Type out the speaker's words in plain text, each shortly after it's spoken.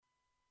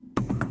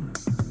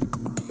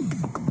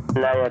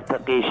لا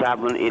يرتقي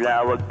شعب إلى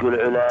أوج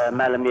العلا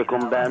ما لم يكن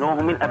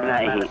بانوه من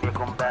أبنائه.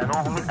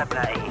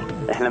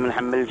 إحنا ما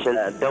نحملش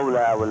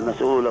الدولة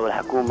والمسؤولة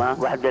والحكومة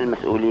وحدة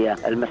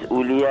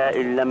المسؤولية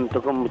إن لم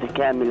تكن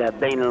متكاملة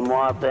بين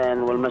المواطن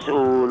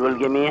والمسؤول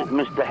والجميع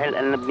مستحيل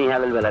أن نبني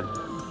هذا البلد.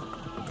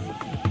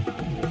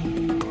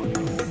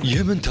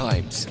 يمن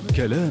تايمز،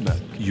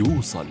 كلامك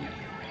يوصل.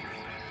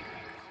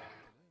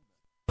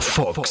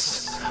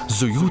 فوكس،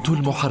 زيوت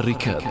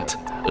المحركات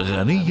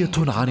غنية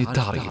عن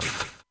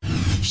التعريف.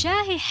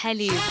 شاهي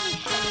حليب.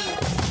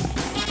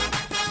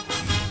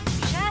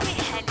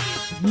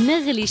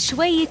 نغلي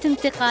شوية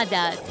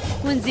انتقادات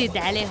ونزيد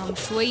عليهم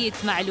شوية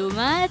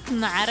معلومات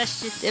مع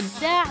رشة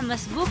إبداع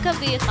مسبوكة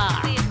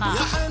بإيقاع. يا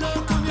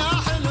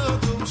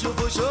حلوكم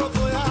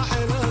شوفوا يا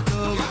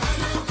حلوكم.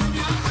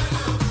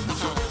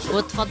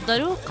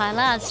 وتفضلوا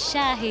خلاص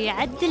شاهي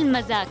يعدل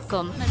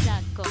مزاجكم.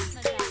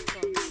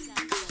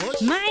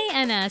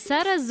 معي أنا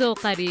سارا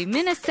الزوقري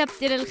من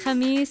السبت إلى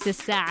الخميس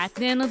الساعة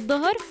 2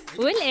 الظهر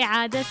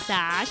والإعادة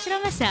الساعة 10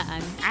 مساء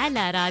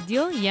على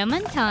راديو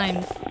يمن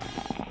تايمز.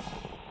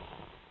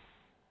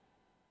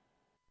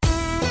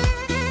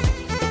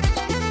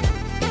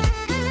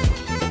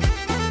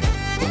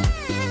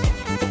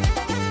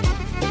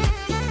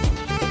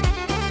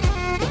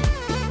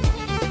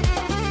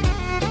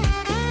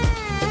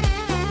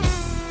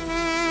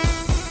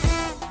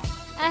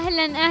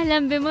 أهلا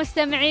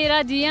بمستمعي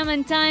راديو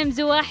يمن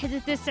تايمز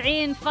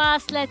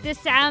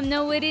 91.9.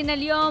 منورين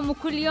اليوم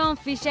وكل يوم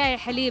في شاي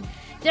حليب.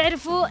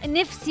 تعرفوا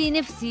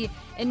نفسي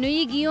إنه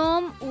يجي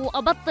يوم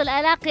وأبطل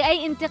ألاقي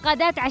أي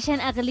انتقادات عشان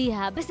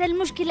أغليها، بس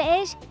المشكلة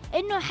إيش؟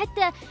 إنه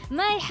حتى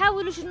ما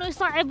يحاولوش إنه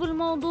يصعبوا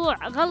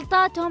الموضوع،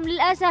 غلطاتهم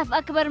للأسف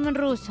أكبر من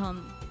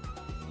روسهم.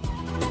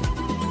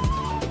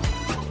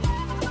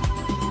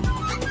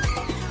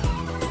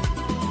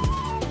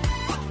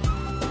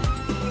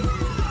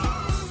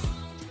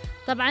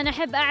 طبعا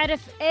أحب أعرف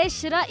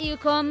إيش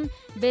رأيكم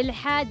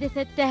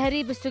بالحادثة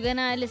تهريب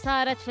السجناء اللي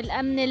صارت في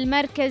الأمن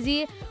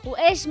المركزي،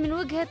 وإيش من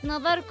وجهة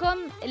نظركم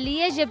اللي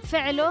يجب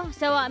فعله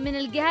سواء من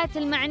الجهات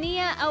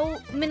المعنية أو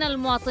من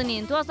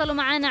المواطنين. تواصلوا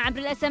معنا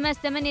عبر الSMS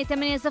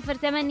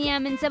 8808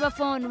 من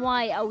سبفون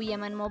واي أو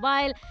يمن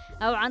موبايل،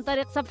 أو عن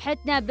طريق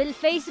صفحتنا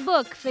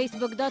بالفيسبوك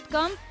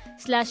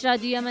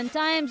facebook.com/راديو يمن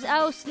تايمز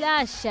أو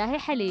 /شاهي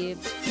حليب.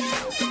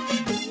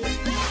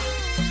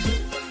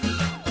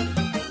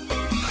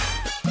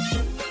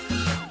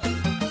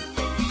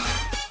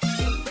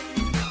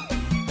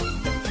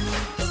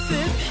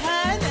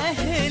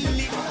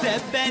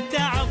 ثبت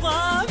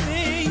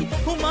عظامي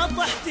وما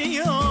طحت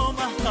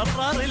يومه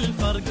قرر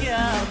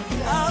الفرقان.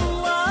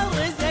 الله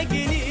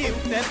رزقني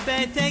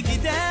وثبت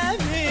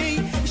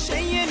أقدامي،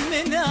 شيء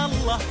من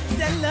الله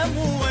سلم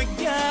ووقان.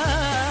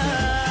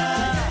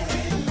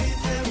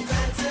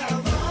 ثبت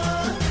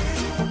عظامي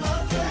وما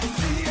طحت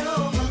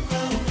يومه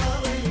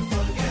قرر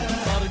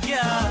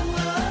الفرقان.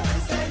 الله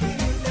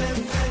رزقني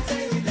وثبت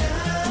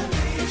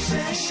أقدامي،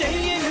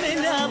 شيء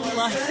من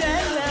الله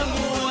سلم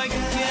ووقان.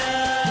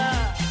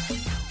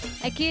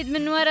 أكيد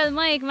من وراء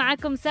المايك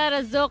معكم سارا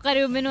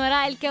الزوقري، ومن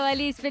وراء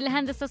الكواليس في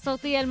الهندسة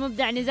الصوتية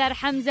المبدع نزار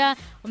حمزة،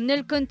 ومن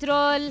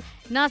الكنترول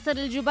ناصر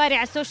الجباري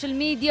على السوشيال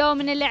ميديا،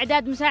 ومن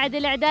الإعداد مساعد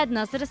الإعداد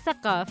ناصر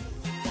السقاف.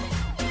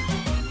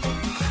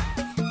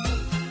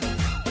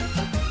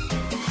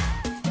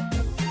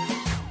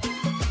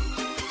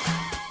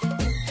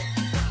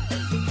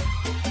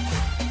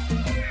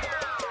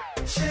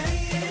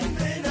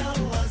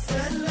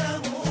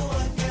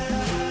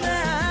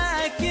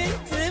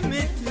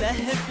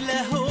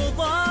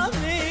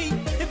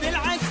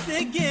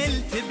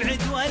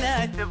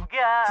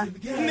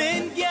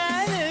 من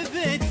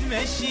قلب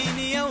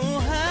تمشيني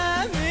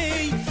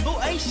أوهامي،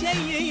 وأي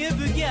شيء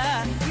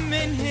يبقى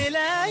من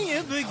هلا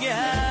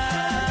يبقى.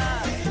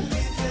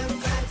 اللي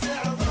ثبت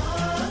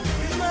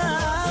عظامي ما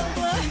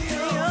ضحت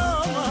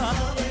يومه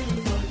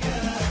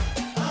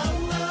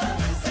الله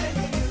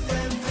رزقني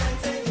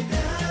وثبت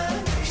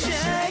أقدامي،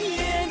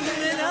 شيء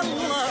من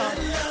الله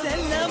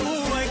سلم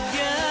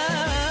ووقاه.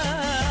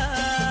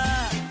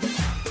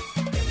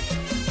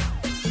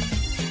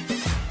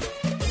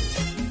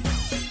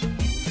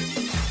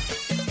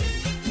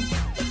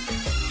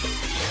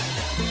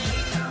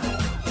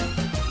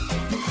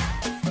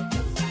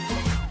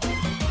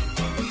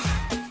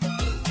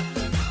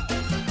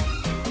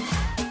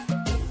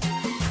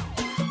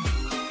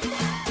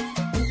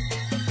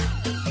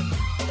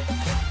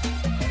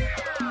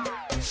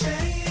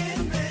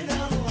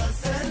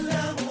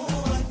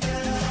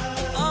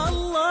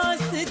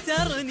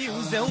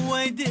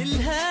 زود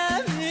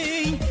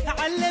الهامي،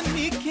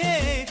 علمني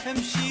كيف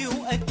امشي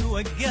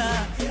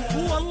واتوقع،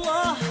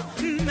 والله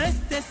ما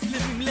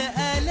استسلم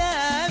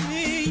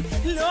لآلامي،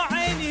 لو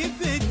عيني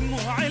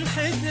بدموع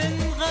الحزن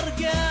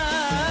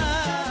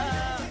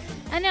غرقان.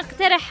 أنا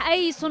نقترح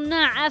أي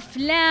صناع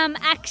أفلام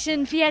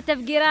أكشن فيها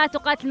تفجيرات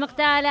وقتل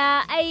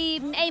مقتالة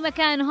من أي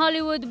مكان،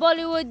 هوليوود،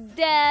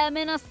 بوليوود،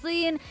 من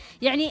الصين،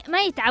 يعني ما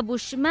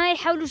يتعبوش، ما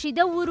يحاولوش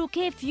يدوروا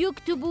كيف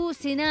يكتبوا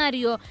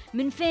سيناريو،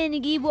 من فين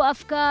يجيبوا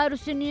أفكار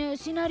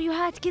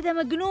وسيناريوهات كذا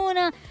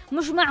مجنونة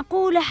مش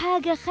معقولة،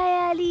 حاجة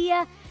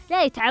خيالية.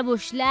 لا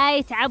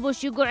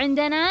يتعبوش يقعوا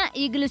عندنا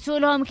يجلسوا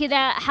لهم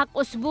كذا حق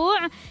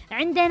أسبوع،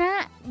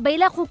 عندنا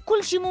بيلاقوا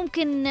كل شيء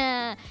ممكن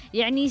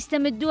يعني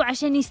يستمدوه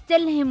عشان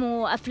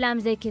يستلهموا أفلام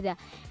زي كذا.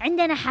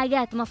 عندنا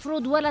حاجات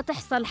مفروض ولا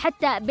تحصل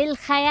حتى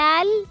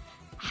بالخيال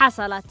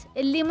حصلت،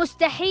 اللي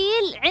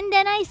مستحيل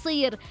عندنا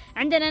يصير.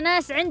 عندنا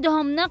ناس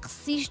عندهم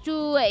نقص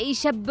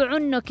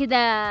يشبعونه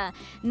كذا،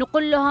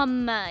 نقول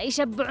لهم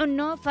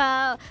يشبعونه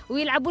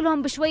ويلعبوا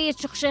لهم بشوية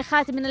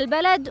شخشيخات من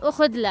البلد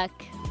وخذ لك.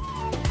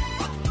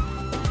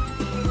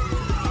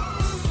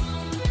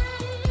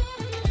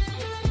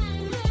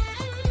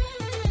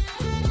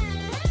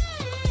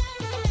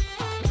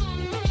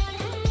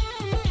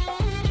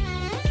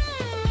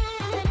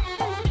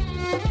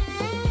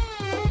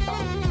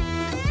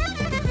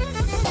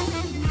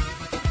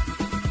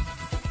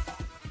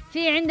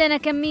 في عندنا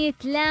كمية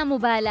لا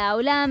مبالاة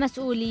ولا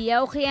مسؤولية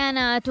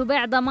وخيانات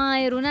وبيع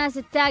ضماير وناس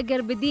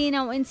تتاجر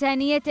بدينه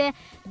وإنسانيته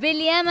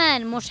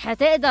باليمن، مش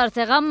حتقدر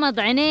تغمض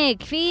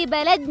عينيك في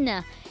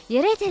بلدنا.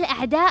 يا ريت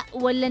الأعداء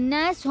ولا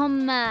الناس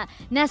هم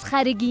ناس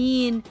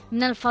خارجيين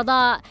من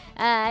الفضاء،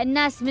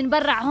 الناس من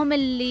برا هم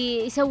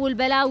اللي يسووا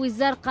البلاوي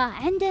الزرقاء.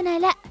 عندنا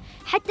لا،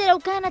 حتى لو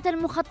كانت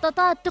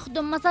المخططات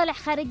تخدم مصالح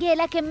خارجية،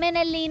 لكن من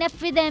اللي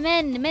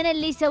ينفذها، من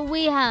اللي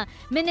يسويها،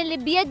 من اللي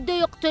بيده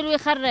يقتل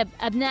ويخرب؟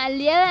 أبناء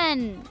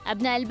اليمن،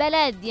 أبناء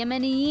البلد،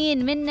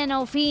 يمنيين مننا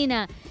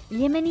وفينا.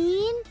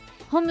 اليمنيين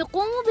هم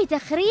يقوموا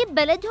بتخريب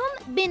بلدهم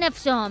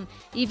بنفسهم،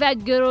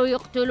 يفجروا،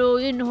 يقتلوا،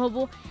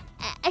 ينهبوا.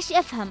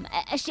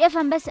 أش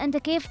أفهم بس أنت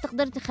كيف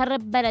تقدر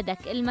تخرب بلدك،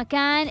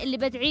 المكان اللي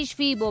بتعيش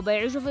فيه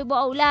بيعيشوا فيه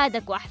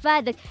أولادك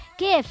وأحفادك؟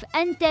 كيف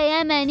أنت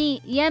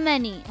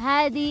يمني،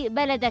 هذه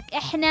بلدك،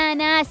 إحنا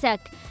ناسك،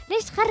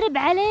 ليش تخرب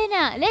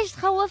علينا؟ ليش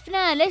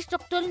تخوفنا؟ ليش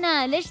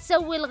تقتلنا؟ ليش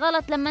تسوي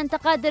الغلط لما أنت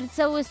قادر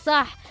تسوي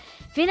الصح؟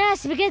 في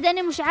ناس بجد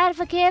أنا مش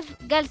عارفة كيف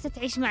جالسة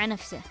تعيش مع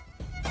نفسه.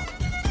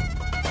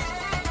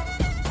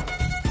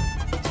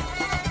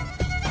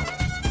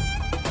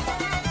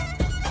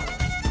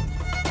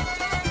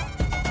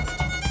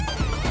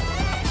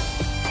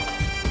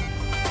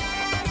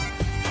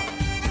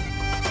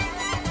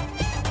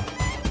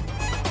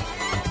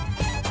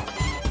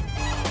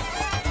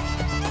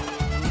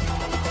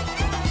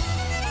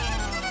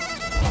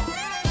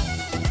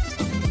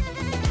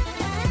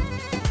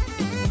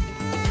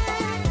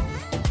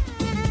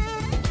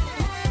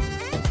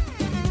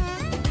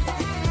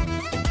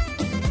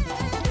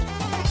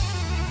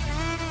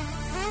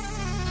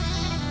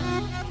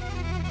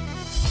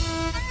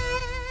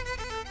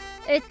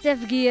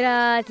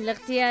 التفجيرات،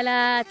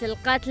 الاغتيالات،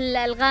 القتل،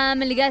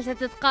 الألغام اللي جالسة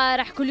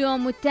تتقارح كل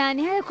يوم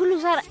والتاني، هذا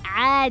كله صار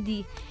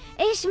عادي.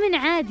 ايش من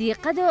عادي؟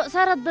 قد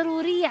صارت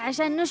ضرورية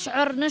عشان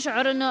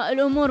نشعر انه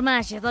الامور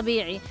ماشية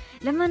طبيعي.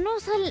 لما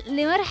نوصل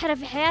لمرحلة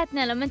في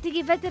حياتنا، لما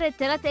تيجي فترة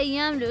 3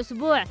 أيام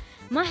لأسبوع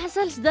ما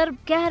حصلش ضرب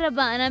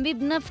كهرباء،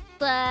 أنابيب نفط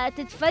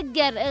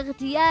تتفجر،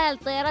 اغتيال،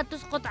 طيارات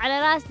تسقط على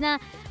راسنا،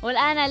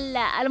 والآن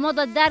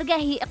الموضة الدارجة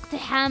هي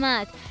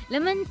اقتحامات.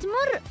 لما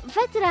تمر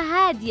فترة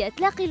هادية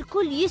تلاقي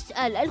الكل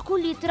يسأل،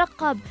 الكل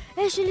يترقب،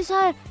 ايش اللي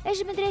صار،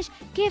 ايش مدري ايش،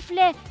 كيف،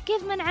 ليه،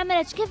 كيف ما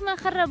انعملتش، كيف ما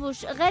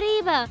نخربوش.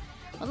 غريبة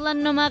والله،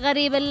 انه ما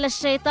غريب الا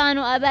الشيطان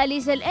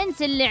واباليس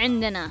الانس اللي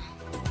عندنا.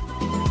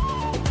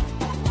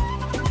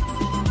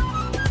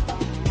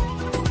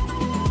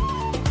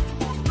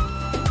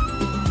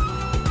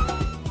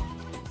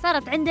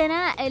 صارت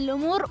عندنا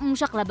الأمور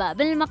مشقلبة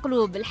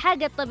بالمقلوب،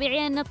 الحاجة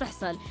الطبيعية أنها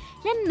تحصل.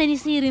 لما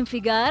يصير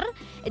انفجار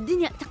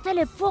الدنيا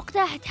تقتلب فوق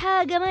تحت،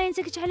 حاجة ما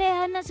ينسكتش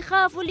عليها، الناس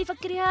يخافوا، اللي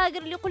يفكر يهاجر،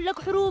 اللي يقول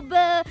لك حروب.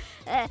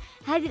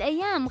 هذه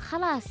الأيام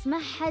خلاص ما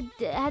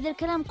حد، هذا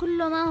الكلام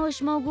كله ما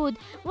هوش موجود.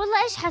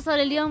 والله إيش حصل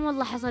اليوم؟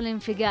 والله حصل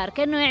انفجار،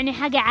 كأنه يعني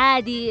حاجة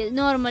عادي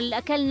نورمال،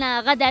 أكلنا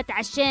غدا،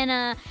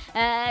 تعشينا،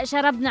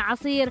 شربنا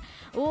عصير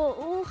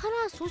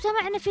وخلاص.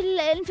 وسمعنا في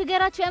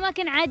الانفجارات في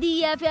أماكن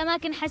عادية، في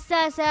أماكن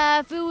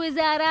حساسة، في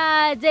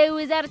وزارات زي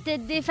وزارة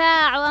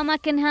الدفاع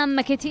وأماكن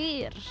هامة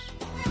كتير.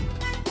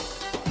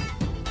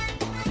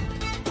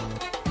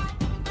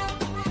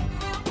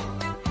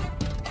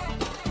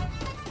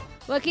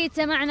 وأكيد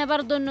سمعنا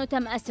برضو أنه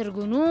تم أسر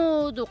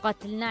جنود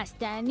وقتل ناس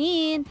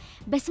تانين،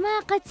 بس ما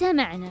قد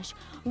سمعناش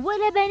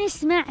ولا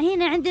بنسمع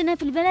هنا عندنا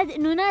في البلد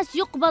أنه ناس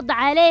يقبض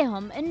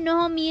عليهم،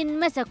 أنهم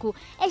ينمسكوا.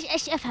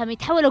 إيش أفهم،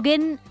 يتحولوا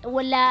جن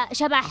ولا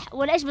شبح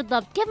ولا إيش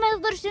بالضبط؟ كيف ما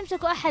يقدرش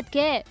تمسكوا أحد؟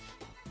 كيف؟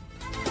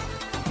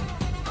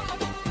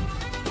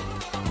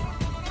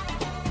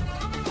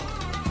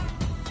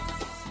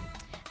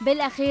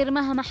 بالأخير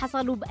مهما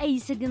حصلوا بأي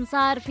سجن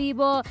صار في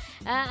بو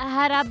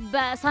هرب،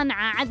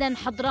 صنعاء، عدن،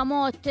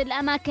 حضرموت،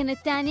 الأماكن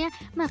الثانية،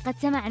 ما قد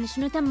سمعنا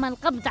شنو تم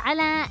القبض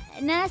على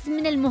ناس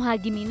من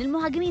المهاجمين.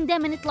 المهاجمين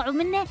دائما يطلعوا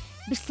منه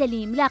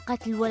بالسليم، لا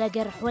قتل ولا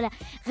جرح ولا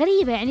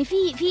غريبة. يعني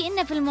في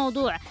إنه في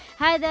الموضوع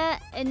هذا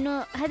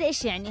إنه هذا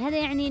إيش يعني؟ هذا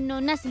يعني إنه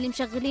الناس اللي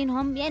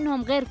مشغلينهم يا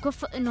إنهم غير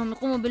كفء إنهم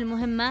يقوموا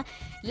بالمهمة،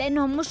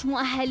 لأنهم مش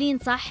مؤهلين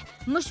صح،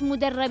 مش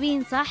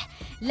مدربين صح،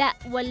 لا،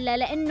 ولا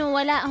لأنه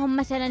ولائهم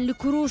مثلا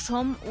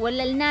لكروشهم،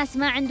 ولا الناس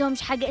ما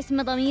عندهمش حاجة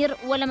اسمها ضمير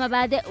ولا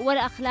مبادئ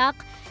ولا أخلاق.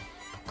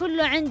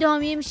 كله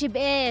عندهم يمشي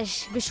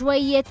بإيش؟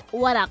 بشوية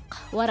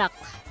ورق.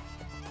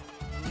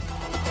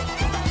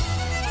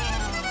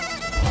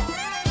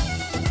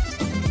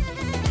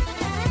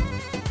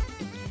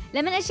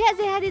 لما الأشياء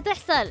زي هذه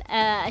تحصل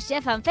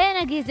أفهم فين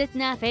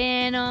أجهزتنا؟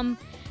 فينهم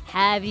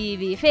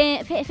حبيبي؟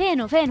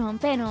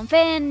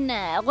 فين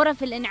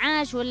غرف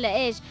الإنعاش ولا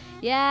إيش؟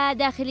 يا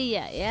داخلية،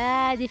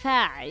 يا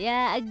دفاع،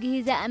 يا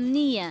أجهزة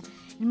أمنية،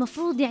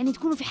 المفروض يعني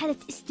تكونوا في حالة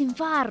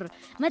استنفار،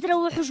 ما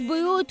تروحوش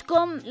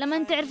بيوتكم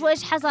لما تعرفوا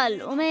إيش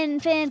حصل ومن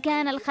فين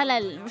كان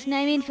الخلل، مش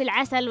نايمين في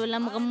العسل ولا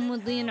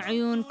مغمضين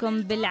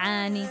عيونكم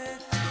بالعاني.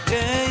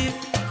 غايب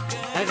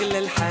أغلى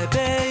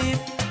الحبايب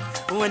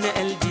وأنا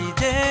قلبي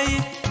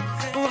دايب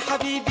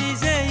وحبيبي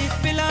زايد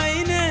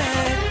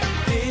بالعينات.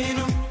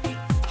 فينه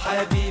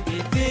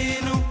حبيبي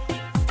فينه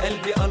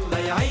قلبي الله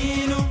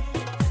يعينه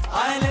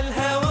على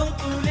الهوى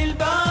وطول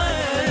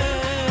البعاد.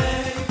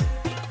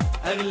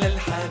 أغلى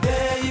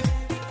الحبايب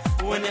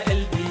وأنا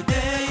قلبي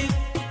دايب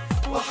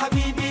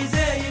وحبيبي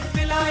زايد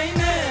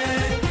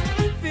بالعينات.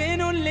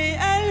 فينه اللي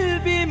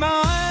قلبي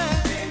معاه؟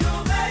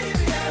 فينه غايب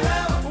يا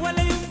هوا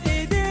ولا يوم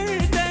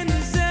قدرت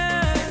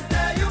أنساه، انت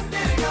يوم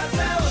نرجع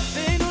سوا.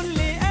 فينه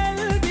اللي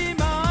قلبي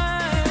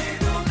معاه؟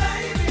 فينه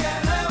غايب يا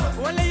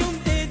هوا ولا يوم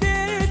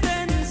قدرت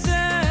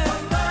أنساه،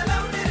 والله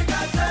لو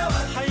نرجع سوا.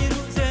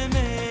 حيروق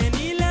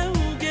زماني لو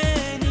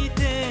جاني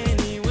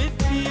تاني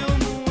وفي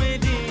يوم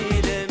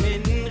وليلة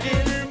من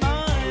غير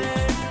معاه.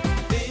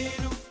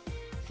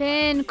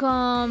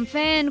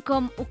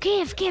 فينكم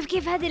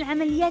وكيف هذه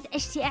العمليات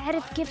اشتي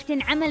اعرف كيف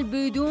تنعمل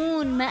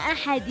بدون ما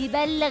احد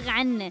يبلغ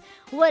عنه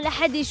ولا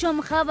حد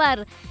يشم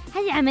خبر.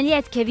 هذه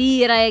عمليات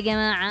كبيرة يا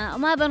جماعة،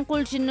 وما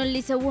بنقولش انه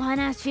اللي سووها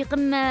ناس في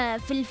قمة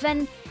في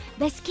الفن،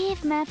 بس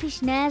كيف ما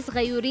فيش ناس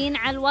غيورين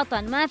على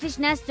الوطن؟ ما فيش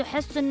ناس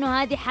تحس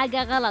انه هذه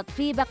حاجة غلط،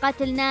 في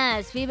بقتل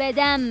ناس، في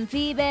بدم،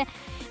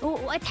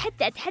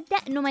 واتحدى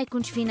انه ما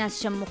يكونش في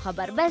ناس شموا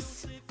خبر،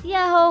 بس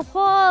يا هو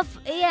خوف،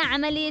 يا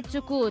عملية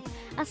سكوت.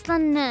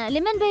 اصلا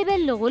لمن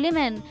بيبلغوا؟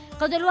 لمن؟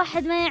 قد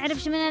الواحد ما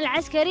يعرفش من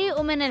العسكري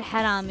ومن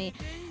الحرامي.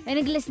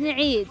 نجلس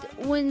نعيد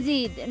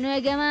ونزيد انه يا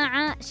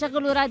جماعة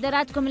شغلوا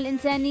راداراتكم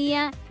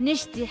الانسانية،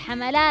 نشتي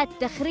حملات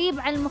تخريب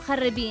على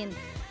المخربين.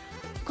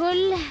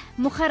 كل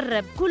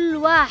مخرب، كل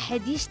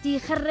واحد يشتي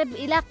يخرب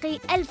يلاقي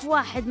 1000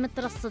 واحد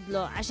مترصد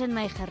له عشان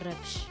ما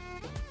يخربش.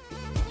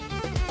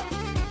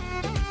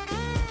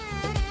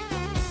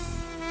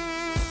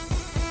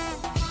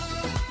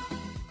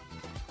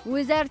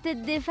 وزارة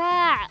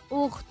الدفاع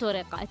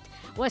اخترقت،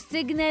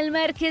 والسجن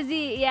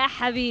المركزي يا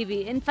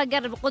حبيبي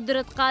انفجر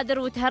بقدرة قادر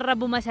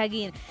وتهربوا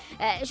مساجين.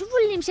 شوفوا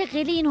اللي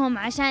مشغلينهم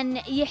عشان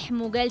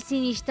يحموا،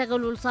 جالسين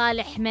يشتغلوا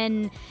لصالح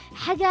من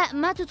حاجة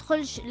ما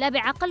تدخلش لا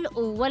بعقل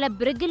ولا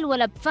برجل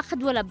ولا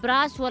بفخذ ولا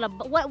براس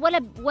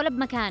ولا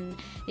بمكان.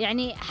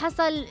 يعني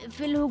حصل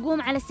في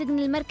الهجوم على السجن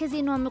المركزي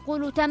انهم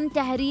يقولوا تم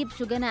تهريب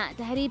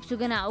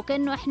سجناء،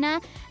 وكأنه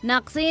احنا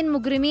ناقصين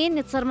مجرمين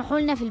يتصرمحوا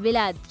لنا في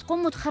البلاد،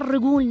 تقوموا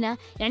تخرجوا لنا.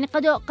 يعني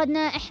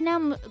قدنا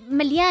احنا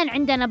مليان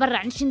عندنا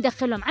برا، نش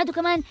ندخلهم عادوا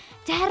كمان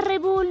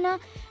تهربوا لنا.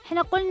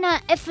 احنا قلنا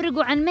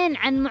افرقوا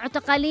عن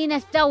معتقلين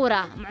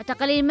الثورة.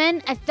 معتقلين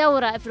من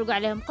الثورة افرقوا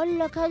عليهم. قل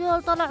لك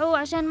هذول طلعوا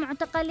عشان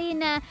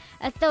معتقلين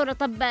الثورة.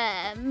 طب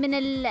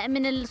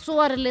من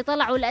الصور اللي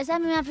طلعوا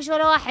الاسامي ما فيش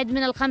ولا واحد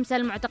من الخمسة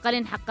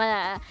المعتقلين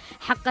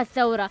حق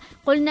الثورة.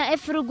 قلنا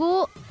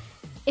افرقوا،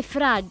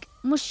 افراج،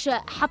 مش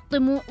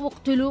حطموا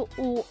واقتلوا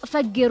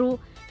وفجروا.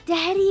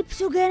 تهريب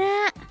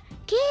سجناء؟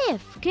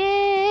 كيف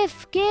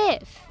كيف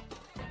كيف؟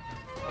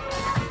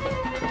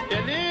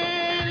 يا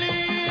ليلي يا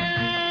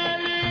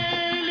ليلي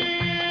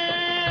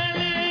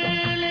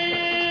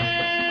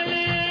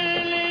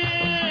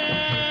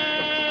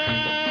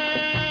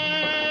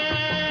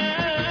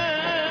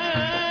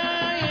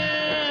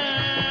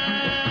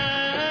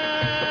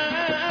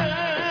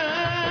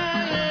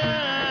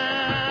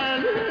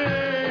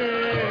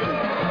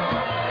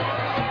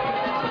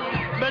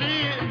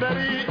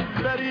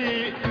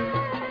بريء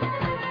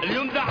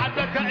اليوم ده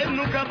حتى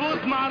كأنه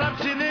كابوس،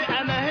 معرفش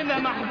ليه انا هنا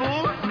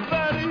محبوس.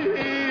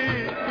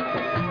 بريء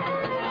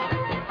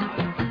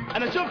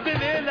انا شفت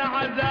ليلة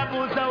عذاب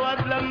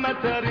وسواد لما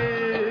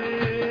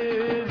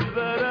تريد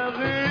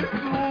براغيث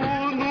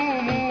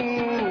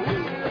ونمو.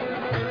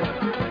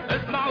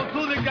 اسمعوا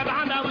صوت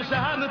الجدعنة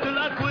وشهامة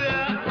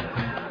الاقوياء.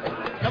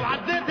 لو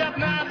عديت يا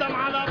ابن ادم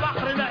على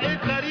بحر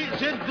لقيت غريق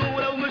شده،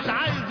 ولو مش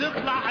عايز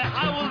يطلع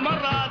هيحاول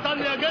مرة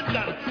تانية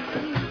جدا.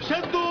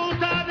 شدوا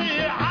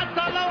تاني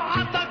حتى لو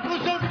عندك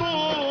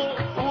وشدوا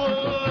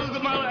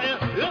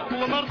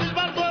ومرض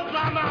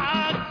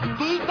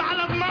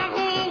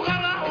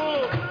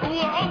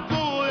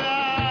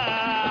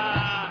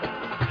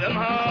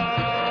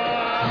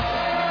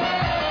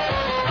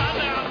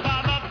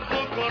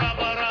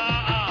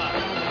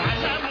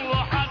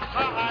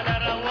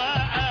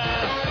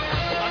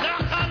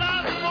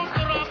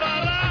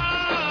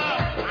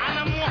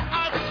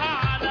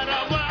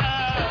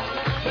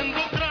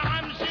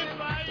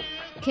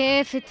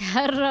كيف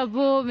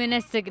تهربوا من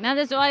السجن؟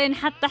 هذا سؤال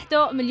ينحط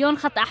تحته مليون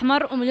خط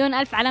أحمر ومليون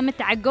ألف علامة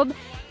تعجب.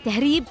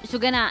 تهريب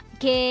سجناء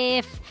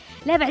كيف؟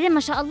 لا بعدين ما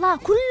شاء الله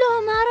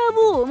كلهم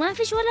هربوا، ما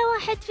فيش ولا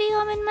واحد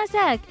فيهم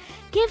انمسك.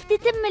 كيف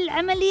تتم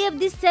العملية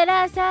بدي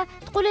السلاسة؟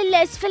 تقول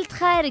إلا اسفلت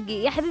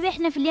خارجي. يا حبيبي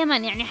احنا في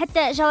اليمن يعني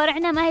حتى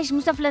شوارعنا ما هيش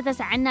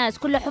مسفلتة على الناس،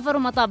 كله حفر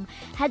ومطب.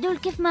 هدول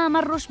كيف ما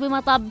مروش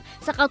بمطب؟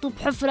 سقطوا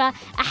بحفرة،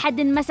 أحد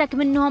انمسك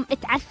منهم،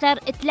 اتعثر،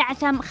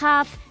 اتلعثم،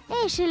 خاف.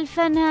 ايش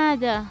الفن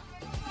هذا؟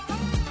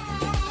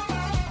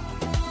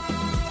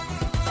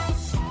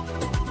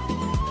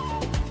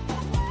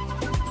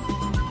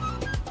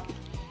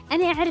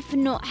 أنا أعرف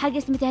إنه حاجة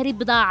اسمها تهريب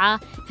بضاعة،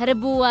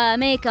 يهربوا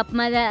ميك اب،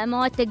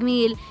 مواد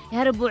تجميل،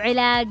 يهربوا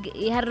علاج،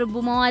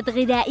 يهربوا مواد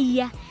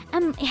غذائية،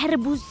 أم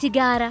يهربوا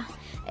السيجارة،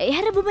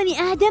 يهربوا بني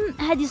آدم.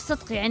 هذه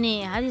الصدق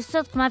يعني، هذه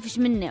الصدق ما فيش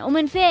منه.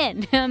 ومن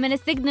فين؟ من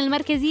السجن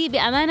المركزي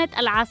بأمانة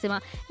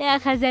العاصمة. يا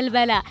خزى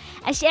البلاء.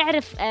 أش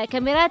أعرف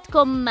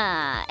كاميراتكم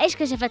إيش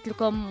كشفت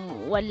لكم؟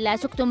 ولا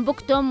سكتم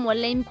بكتم؟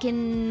 ولا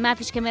يمكن ما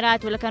فيش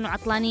كاميرات ولا كانوا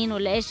عطلانين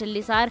ولا إيش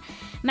اللي صار؟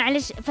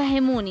 معلش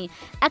فهموني.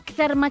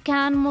 أكثر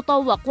مكان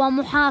مطوق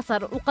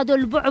ومحاصر وقدوا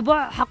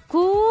البعبع حق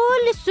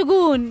كل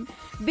السجون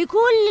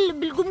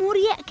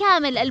بالجمهورية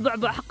كامل،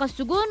 البعبع حق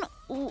السجون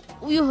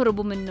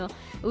ويهربوا منه.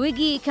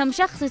 ويجي كم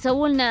شخص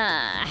يسووا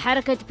لنا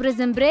حركة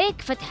بريزن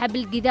بريك، فتحة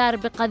بالجدار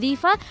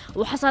بقذيفة،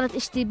 وحصلت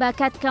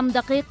اشتباكات كم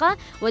دقيقة،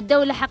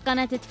 والدولة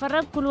حقنا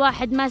تتفرج، كل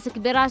واحد ماسك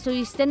براسه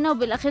يستنى،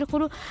 وبالأخير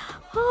يقولوا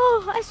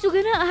أوه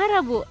السجناء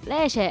هربوا.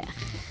 لا يا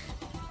شيخ.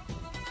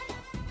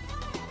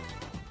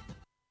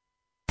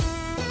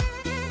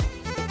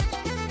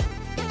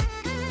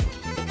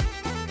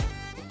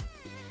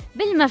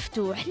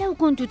 بالمفتوح لو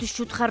كنتوا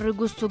تشوا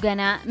تخرجوا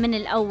السجناء من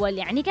الأول،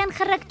 يعني كان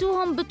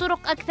خرجتوهم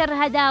بطرق أكثر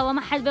هداوة،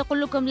 ما حد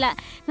بيقول لكم لا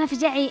ما في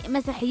داعي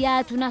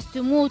مسرحيات وناس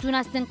تموت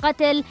وناس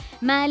تنقتل،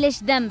 ما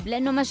ليش ذنب،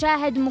 لأنه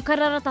مشاهد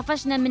مكررة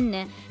طفشنا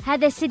منه.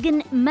 هذا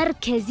سجن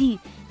مركزي،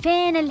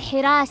 فين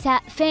الحراسة؟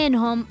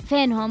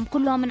 فينهم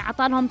كلهم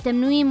انعطالهم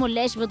تمنويم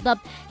ولا إيش بالضبط؟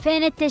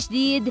 فين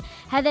التشديد؟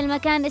 هذا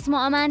المكان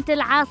اسمه أمانة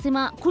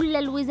العاصمة، كل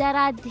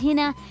الوزارات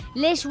هنا،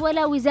 ليش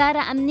ولا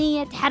وزارة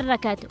أمنية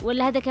تحركت؟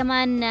 ولا هذا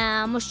كمان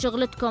مش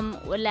شغلتكم؟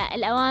 ولا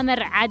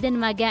الأوامر عادن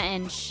ما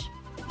قائنش؟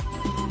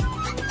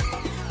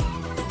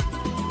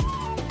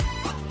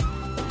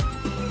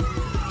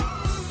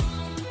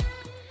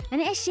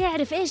 أنا إيش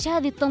يعرف إيش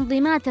هذه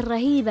التنظيمات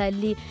الرهيبة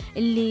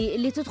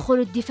اللي تدخل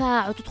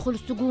الدفاع وتدخل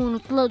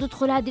السجون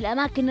وتدخل هذه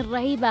الأماكن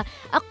الرهيبة،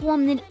 أقوى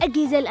من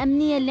الأجهزة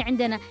الأمنية اللي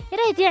عندنا. يا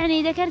ريت يعني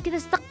إذا كان كده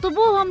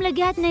استقطبوهم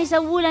لجهتنا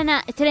يسووا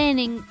لنا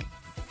تريننج.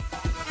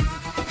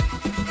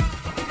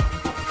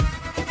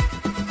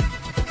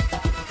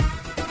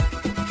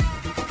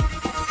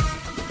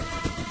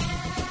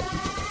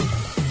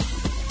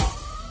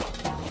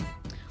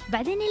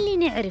 بعدين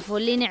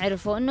اللي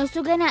نعرفه إنه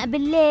السجناء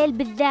بالليل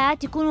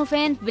بالذات يكونوا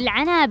فين؟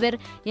 بالعنابر،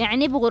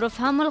 يعني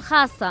بغرفهم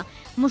الخاصة،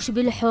 مش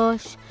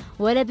بالحوش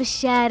ولا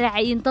بالشارع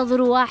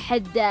ينتظروا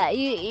واحد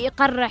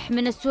يقرح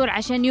من السور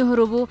عشان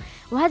يهربوا.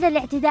 وهذا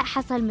الاعتداء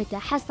حصل متى؟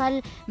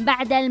 حصل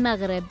بعد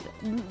المغرب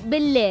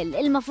بالليل.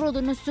 المفروض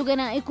إنه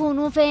السجناء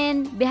يكونوا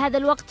فين بهذا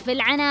الوقت؟ في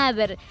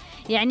العنابر،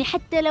 يعني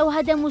حتى لو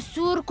هدموا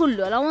السور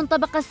كله، لو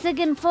انطبق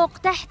السجن فوق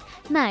تحت،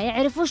 ما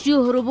يعرفوش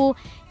يهربوا.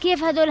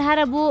 كيف هذول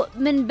هربوا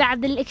من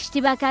بعد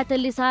الاشتباكات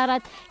اللي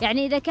صارت؟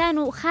 يعني إذا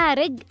كانوا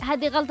خارج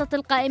هذه غلطة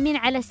القائمين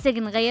على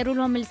السجن، غيروا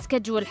لهم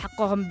السكجول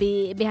حقهم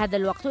بهذا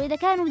الوقت. وإذا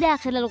كانوا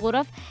داخل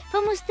الغرف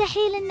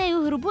فمستحيل أن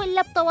يهربوا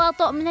إلا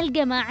بتواطؤ من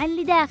الجماعة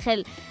اللي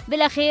داخل.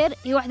 بالأخير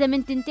هي واحدة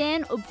من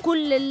تنتين،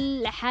 وبكل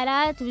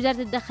الحالات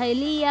وزارة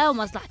الداخلية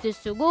ومصلحة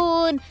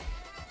السجون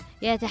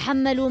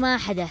يتحملوا ما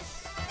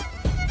حدث.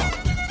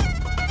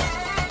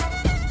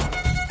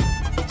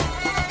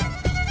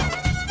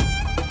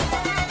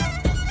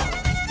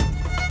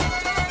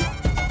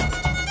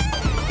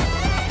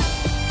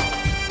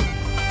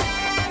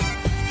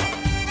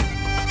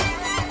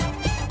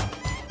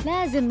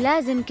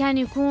 لازم كان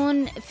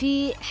يكون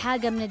في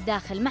حاجة من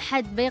الداخل. ما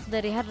حد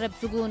بيقدر يهرب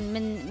سجون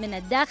من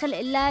الداخل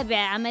إلا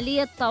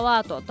بعملية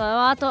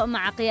تواطؤ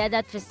مع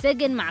قيادات في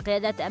السجن، مع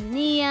قيادات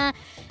أمنية،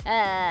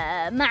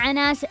 مع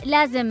ناس.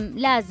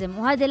 لازم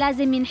وهذا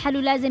لازم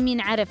ينحل، لازم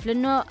ينعرف،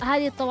 لأنه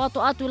هذه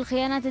التواطؤات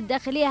والخيانات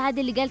الداخلية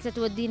هذه اللي جالسة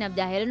تودينا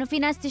بداهية. لأنه في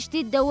ناس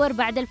تشتي تدور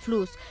بعد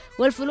الفلوس،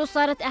 والفلوس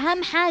صارت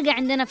أهم حاجة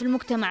عندنا في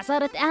المجتمع،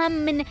 صارت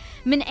أهم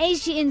من أي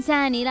شيء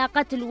إنساني، لا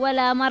قتل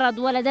ولا مرض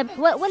ولا ذبح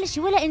ولا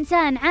شيء، ولا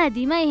إنسان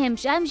عادي ما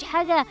يهمش، أهم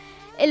حاجة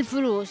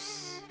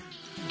الفلوس.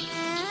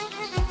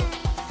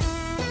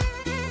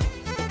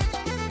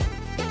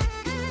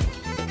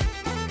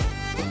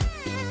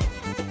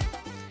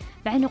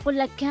 بعدين يقول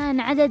لك كان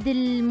عدد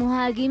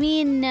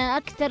المهاجمين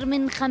أكثر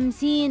من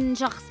 50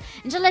 شخص،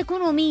 إن شاء الله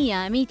يكونوا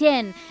 100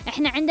 200.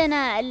 إحنا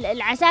عندنا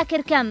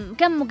العساكر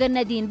كم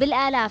مجندين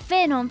بالآلاف،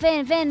 فينهم؟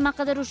 فين ما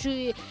قدروش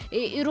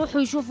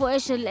يروحوا يشوفوا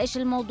إيش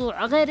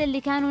الموضوع، غير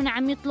اللي كانوا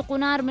نعم يطلقوا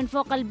نار من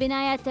فوق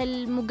البنايات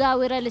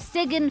المجاورة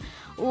للسجن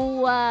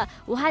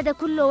وهذا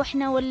كله.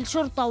 وإحنا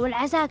والشرطة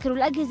والعساكر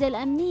والأجهزة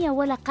الأمنية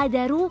ولا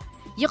قدروا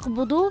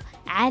يقبضوا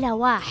على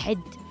واحد.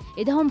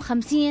 إذا هم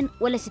 50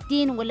 ولا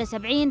 60 ولا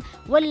 70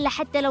 ولا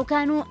حتى لو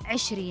كانوا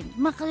 20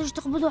 ما قدرش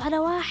تقبضوا على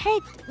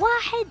واحد.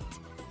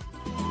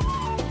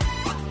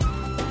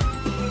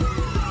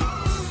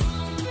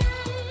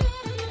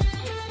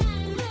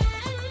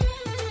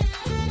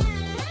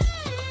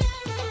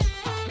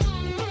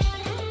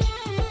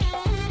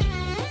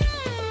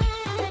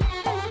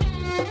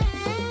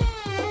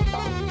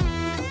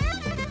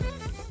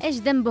 إيش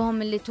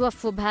ذنبهم اللي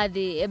توفوا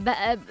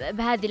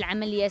بهذه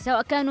العملية،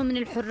 سواء كانوا من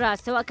الحراس،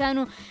 سواء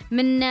كانوا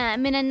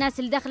من الناس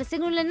اللي داخل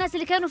السجن، ولا الناس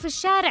اللي كانوا في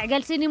الشارع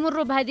جالسين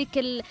يمروا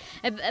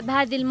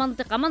بهذه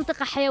المنطقة،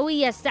 منطقة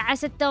حيوية. الساعة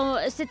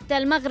 6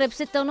 المغرب،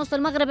 6:30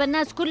 المغرب،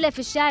 الناس كلها في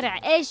الشارع.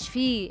 إيش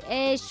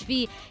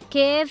في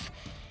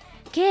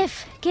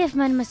كيف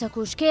ما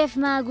انمسكوش؟ كيف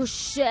ما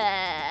قش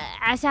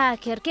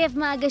عساكر؟ كيف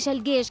ما قش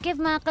الجيش؟ كيف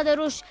ما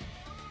قدروش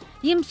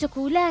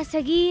يمسكوا لا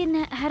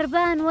سجين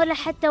هربان ولا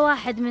حتى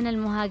واحد من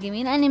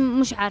المهاجمين؟ أنا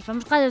مش عارفة،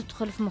 مش قادرة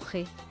تدخل في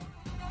مخي.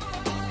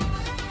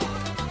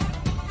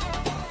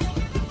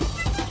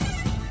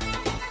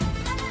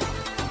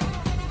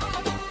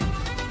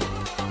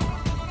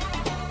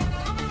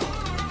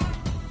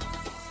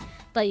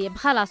 طيب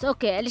خلاص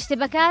أوكي،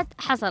 الاشتباكات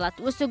حصلت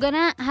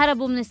والسجناء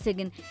هربوا من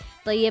السجن.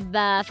 طيب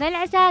في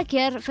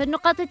العساكر في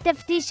نقاط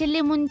التفتيش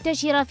اللي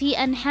منتشرة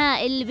في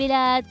أنحاء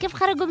البلاد كيف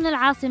خرجوا من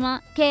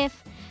العاصمة؟ كيف؟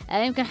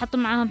 يمكن حطوا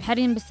معاهم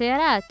حريم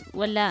بالسيارات،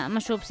 ولا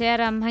مشوا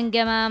بسيارة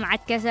مهنجمة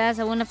معكسة،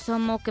 سووا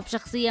نفسهم موكب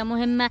شخصية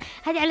مهمة.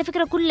 هذه على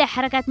فكرة كلها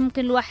حركات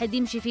ممكن الواحد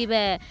يمشي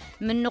فيه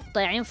من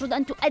نقطة، يعني المفروض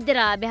أنتوا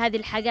أدرى بهذه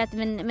الحاجات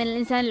من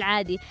الإنسان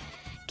العادي.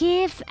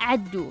 كيف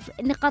عدوا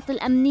النقاط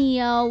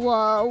الأمنية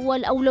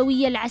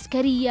والأولوية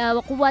العسكرية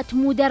وقوات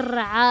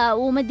مدرعة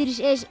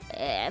ومدريش إيش؟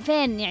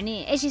 فين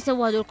يعني إيش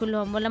يسووا هذول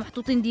كلهم؟ ولا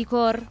محطوطين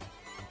ديكور؟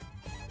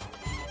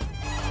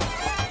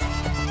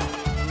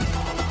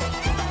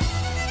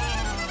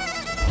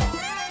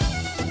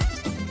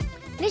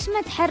 ليش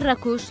ما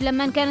تحركوش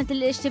لما كانت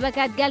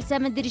الاشتباكات جالسة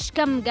مدريش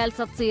كم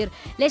جالسة تصير؟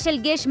 ليش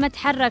الجيش ما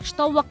تحركش؟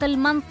 طوق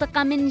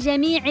المنطقة من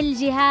جميع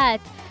الجهات،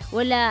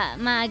 ولا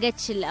ما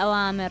أجتش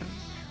الأوامر؟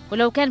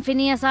 ولو كان في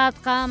نية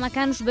صادقة ما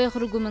كانوش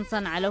بيخرجوا من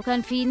صنعاء، لو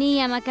كان في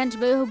نية ما كانش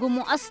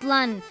بيهجموا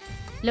أصلاً،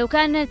 لو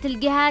كانت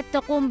الجهات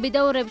تقوم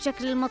بدوره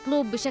بشكل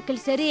المطلوب بشكل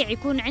سريع،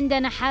 يكون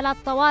عندنا حالات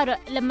طوارئ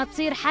لما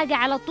تصير حاجة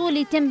على طول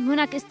يتم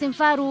هناك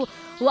استنفار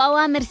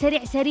وأوامر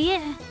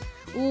سريع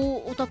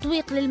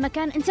وتطويق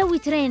للمكان.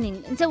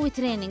 نسوي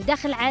ترينينج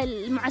داخل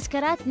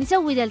المعسكرات،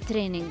 نسوي ده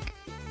الترينينج.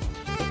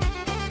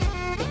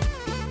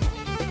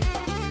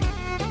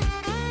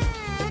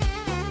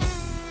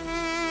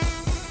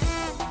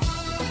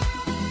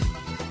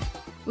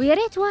 ويا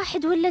ريت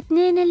واحد ولا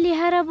اثنين اللي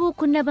هربوا،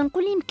 كنا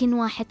بنقول يمكن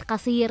واحد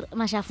قصير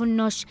ما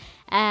شافنوش،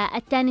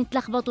 التاني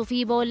تلخبطوا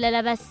فيه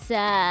ولا لبس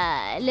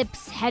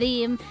لبس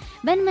حريم،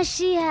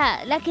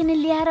 بنمشيها. لكن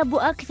اللي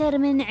هربوا أكثر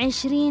من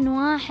 20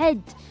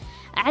 واحد،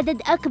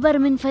 عدد أكبر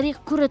من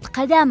فريق كرة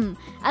قدم،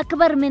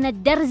 أكبر من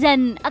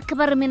الدرزن،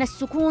 أكبر من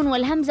السكون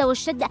والهمزة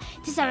والشدة.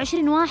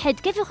 29 واحد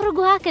كيف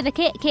يخرجوا هكذا؟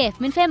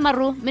 كيف؟ من فين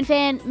مروا؟ من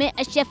فين؟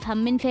 ايش يفهم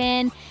من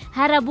فين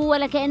هربوا؟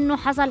 ولا كأنه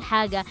حصل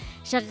حاجة،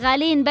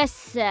 شغالين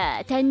بس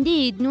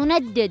تنديد،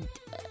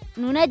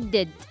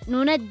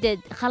 نندد.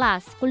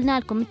 خلاص قلنا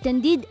لكم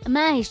التنديد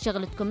ما هي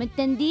شغلتكم،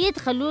 التنديد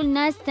خلوه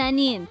الناس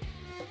تانيين.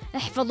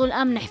 احفظوا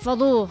الأمن،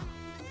 احفظوه.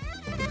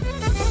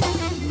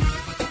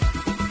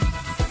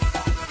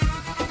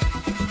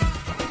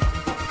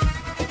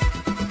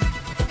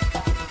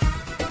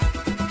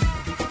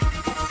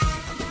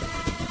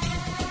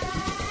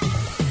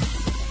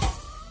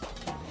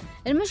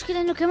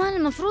 المشكلة إنه كمان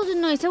المفروض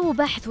إنه يسووا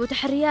بحث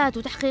وتحريات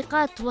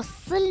وتحقيقات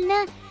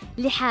توصلنا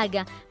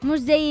لحاجة، مش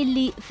زي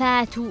اللي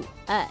فاتوا.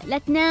 لا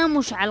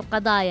تناموش على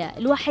القضايا،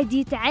 الواحد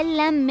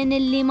يتعلم من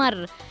اللي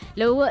مر.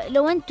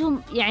 لو أنتم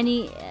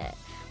يعني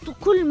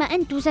كل ما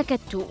أنتوا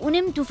سكتوا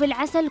ونمتوا في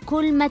العسل،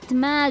 كل ما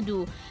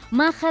تمادوا،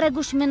 ما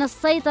خرجوش من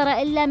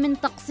السيطرة إلا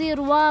من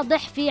تقصير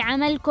واضح في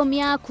عملكم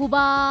يا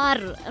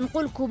كبار.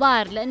 نقول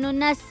كبار لأنه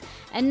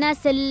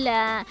الناس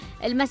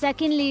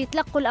المساكين اللي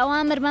يتلقوا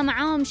الأوامر ما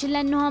معاهمش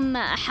إلا أنهم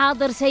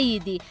حاضر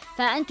سيدي،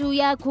 فأنتوا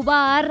يا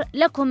كبار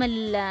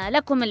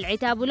لكم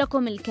العتاب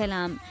ولكم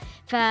الكلام.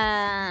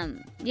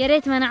 فيا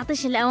ريت ما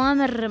نعطيش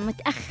الأوامر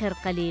متأخر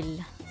قليل.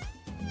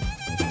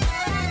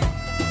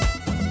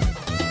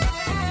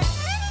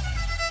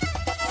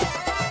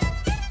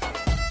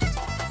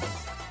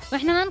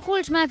 وإحنا ما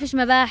نقولش ما فيش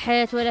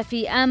مباحث ولا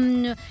في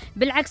أمن،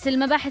 بالعكس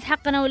المباحث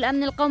حقنا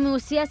والأمن القومي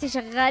والسياسي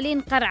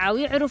شغالين قرعة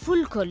ويعرفوا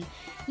الكل،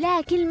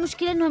 لكن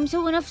المشكلة أنهم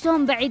يسووا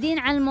نفسهم بعيدين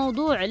عن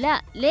الموضوع.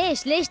 لا،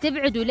 ليش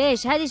تبعدوا؟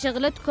 ليش؟ هذه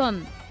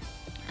شغلتكم،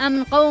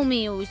 أمن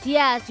قومي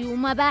وسياسي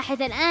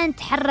ومباحث. الآن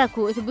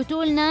تحركوا،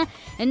 اثبتوا لنا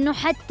أنه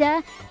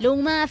حتى لو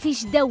ما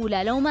فيش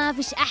دولة، لو ما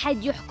فيش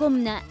أحد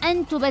يحكمنا،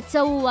 أنتوا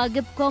بتسووا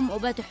واجبكم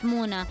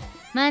وبتحمونا.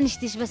 ما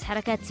نشتيش بس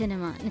حركات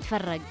سينما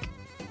نتفرج.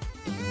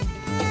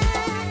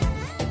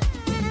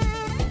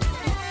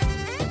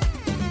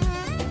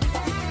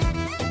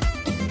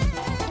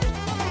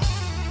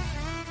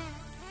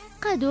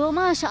 اجتهدوا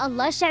ما شاء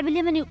الله. الشعب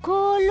اليمني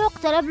كله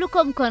اقترب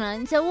لكم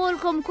كونان، سووا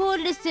لكم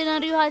كل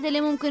السيناريوهات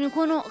اللي ممكن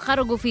يكونوا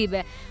خرجوا فيه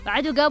به،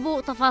 وعادوا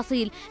جابوا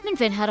تفاصيل من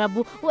فين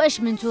هربوا، وايش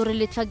من سور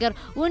اللي تفجر،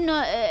 وانه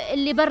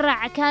اللي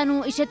برع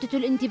كانوا يشتتوا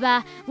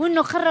الانتباه،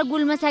 وانه خرجوا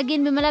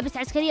المساجين بملابس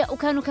عسكريه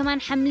وكانوا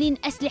كمان حاملين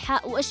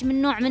اسلحه، وايش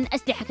من نوع من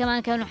اسلحه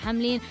كمان كانوا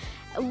حاملين.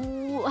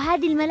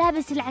 وهذه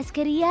الملابس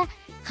العسكريه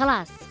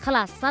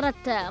خلاص صارت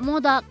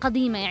موضة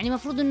قديمة، يعني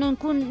مفروض انه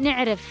نكون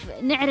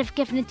نعرف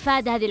كيف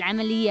نتفادى هذه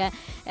العملية.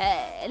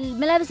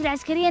 الملابس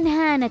العسكرية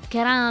انهانت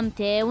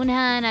كرامته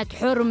وانهانت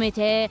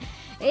حرمته.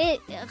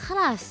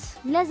 خلاص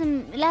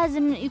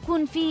لازم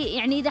يكون في،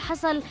 يعني اذا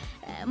حصل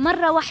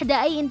مرة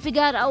واحدة اي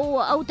انفجار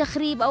او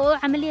تخريب او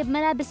عملية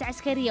بملابس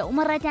عسكرية،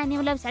 ومرة ثانية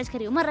ملابس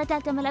عسكرية، ومرة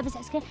ثالثة ملابس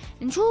عسكرية،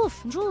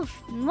 نشوف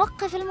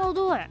نوقف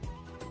الموضوع.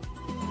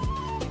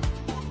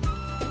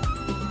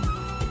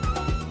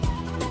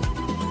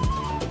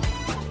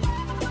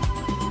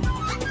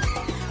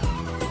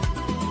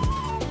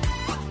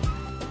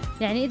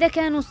 يعني إذا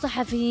كانوا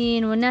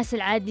الصحفيين والناس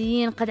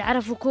العاديين قد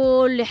عرفوا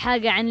كل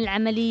حاجة عن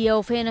العملية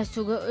وفين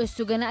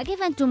السجناء،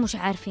 كيف أنتم مش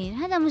عارفين؟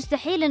 هذا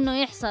مستحيل إنه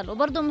يحصل،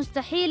 وبرضه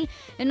مستحيل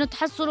إنه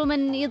تحصلوا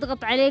من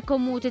يضغط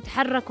عليكم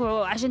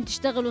وتتحركوا عشان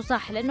تشتغلوا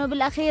صح، لأنه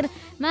بالأخير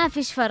ما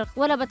فيش فرق،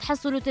 ولا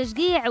بتحصلوا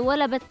تشجيع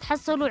ولا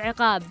بتحصلوا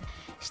عقاب.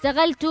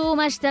 اشتغلتوا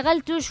ما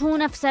اشتغلتوش هو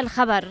نفس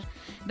الخبر.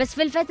 بس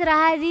في الفترة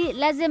هذه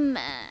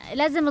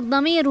لازم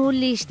الضمير هو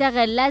اللي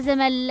يشتغل،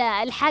 لازم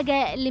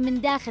الحاجة اللي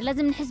من داخل،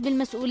 لازم نحس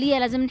بالمسؤولية،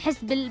 لازم نحس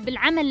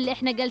بالعمل اللي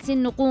احنا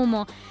جالسين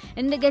نقومه،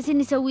 ان جالسين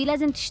نسويه.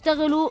 لازم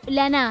تشتغلوا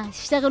لنا،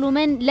 تشتغلوا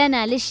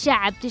لنا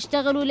للشعب،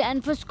 تشتغلوا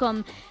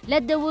لأنفسكم، لا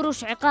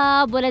تدوروش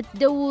عقاب ولا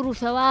تدوروا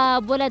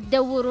ثواب ولا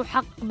تدوروا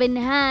حق بن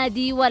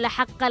هادي ولا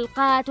حق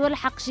القات ولا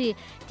حق شيء.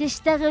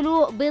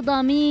 تشتغلوا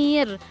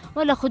بضمير،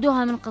 ولا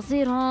خدوها من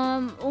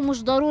قصيرهم،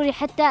 ومش ضروري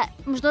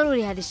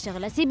هذه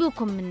الشغلة،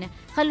 سيبوكم منه،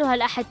 خلوها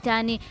لأحد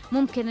تاني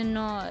ممكن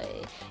انه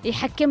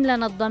يحكم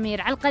لنا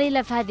الضمير على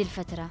القليلة في هذه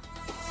الفترة.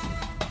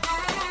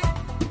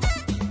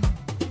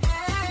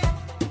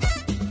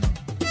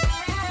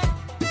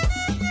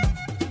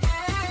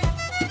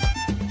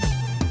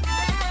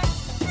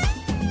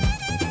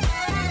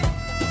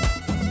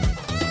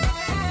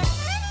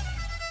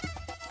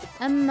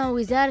 أما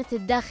وزارة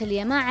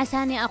الداخلية، ما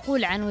عساني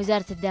أقول عن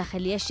وزارة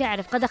الداخلية،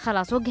 الشعر فقد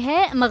خلاص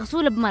وجهه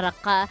مغسول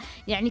بمرق.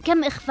 يعني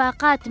كم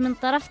إخفاقات من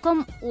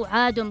طرفكم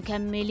وعادوا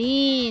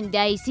مكملين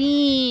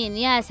دايسين،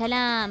 يا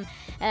سلام.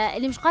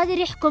 اللي مش قادر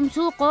يحكم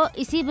سوقه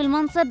يسيب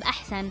المنصب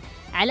أحسن،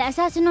 على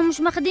أساس إنه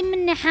مش ماخدين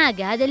منه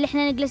حاجة. هذا اللي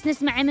إحنا نجلس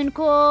نسمع من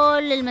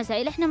كل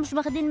المسائل، إحنا مش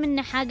ماخدين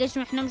منه حاجة،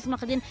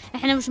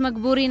 إحنا مش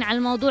مجبورين على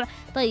الموضوع.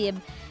 طيب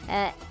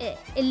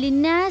اللي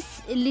الناس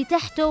اللي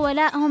تحته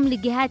ولائهم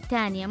لجهات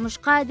تانية، مش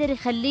قادر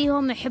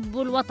يخليهم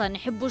يحبوا الوطن،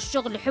 يحبوا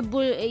الشغل،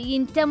 يحبوا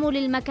ينتموا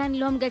للمكان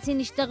اللي هم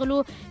قاعدين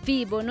يشتغلوا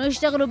فيه، بأنه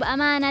يشتغلوا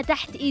بأمانة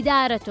تحت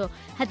إدارته.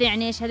 هذا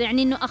يعني إيش؟ هذا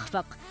يعني إنه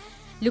أخفق.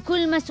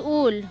 لكل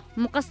مسؤول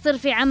مقصر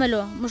في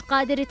عمله، مش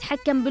قادر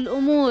يتحكم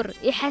بالأمور،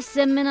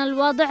 يحسن من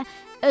الوضع،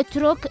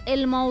 اترك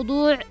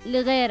الموضوع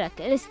لغيرك.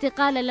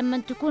 الاستقالة لما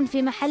تكون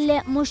في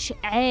محله مش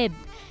عيب،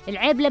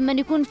 العيب لما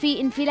يكون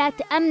في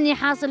انفلات أمني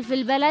حاصل في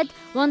البلد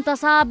وانت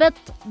صابط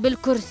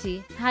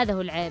بالكرسي، هذا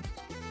هو العيب.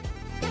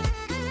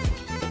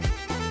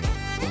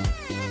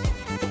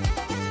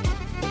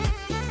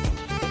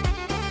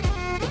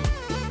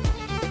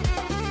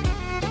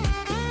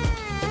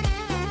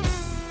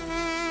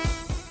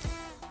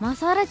 ما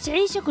صارت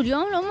عيشة، كل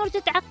يوم الأمور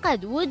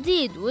تتعقد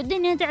وتزيد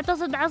والدنيا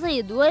تعتصد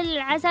عصيد،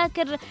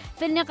 والعساكر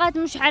في النقاط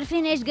مش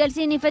عارفين إيش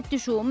جالسين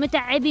يفتشوا،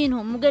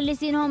 متعبينهم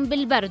مجلسينهم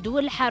بالبرد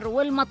والحر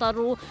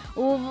والمطر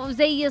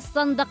وزي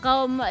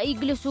الصندقة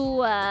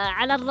يجلسوا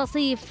على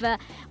الرصيف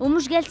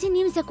ومش جالسين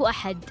يمسكوا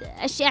أحد.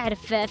 إيش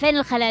أعرف فين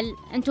الخلل؟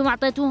 أنتم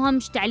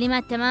أعطيتوهمش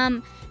تعليمات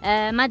تمام،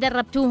 ما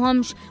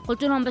دربتوهمش،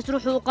 قلت لهم بس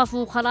روحوا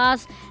وقفوا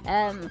وخلاص.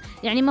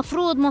 يعني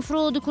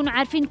مفروض يكونوا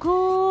عارفين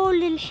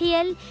كل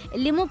الحيل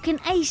اللي ممكن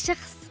أي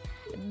شخص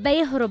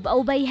بيهرب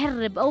أو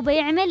بيهرب أو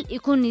بيعمل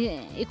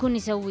يكون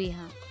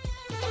يسويها.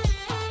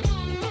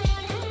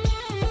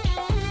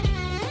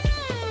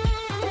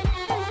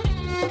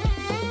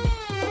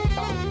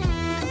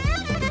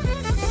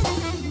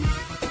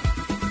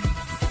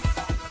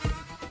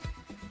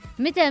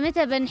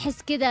 متى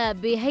بنحس كده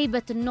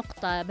بهيبة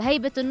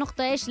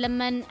النقطة إيش؟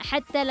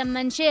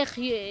 لما شيخ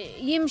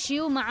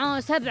يمشي ومعه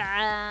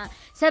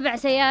سبع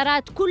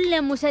سيارات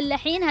كلهم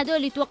مسلحين،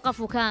 هدول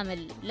يتوقفوا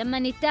كامل. لما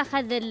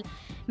يتاخذ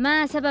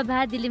ما سبب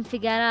هذه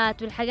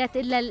الانفجارات والحاجات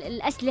إلا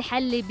الأسلحة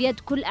اللي بيد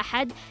كل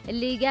أحد،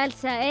 اللي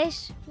جالسة إيش؟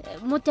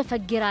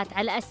 متفجرات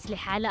على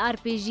أسلحة على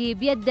RPG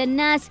بيد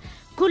الناس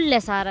كلها.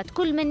 صارت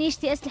كل من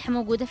يشتي أسلحة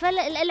موجودة،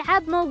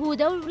 فالألعاب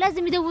موجودة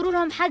ولازم يدوروا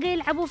لهم حاجة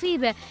يلعبوا فيه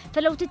بها.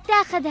 فلو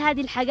تتاخذ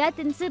هذه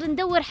الحاجات نصير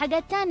ندور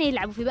حاجات تانية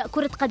يلعبوا فيه بقى،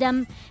 كرة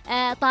قدم،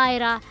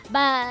 طايرة،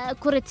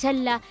 كرة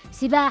سلة،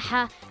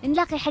 سباحة،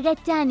 نلاقي حاجات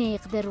تانية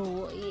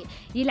يقدروا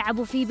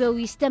يلعبوا فيه بها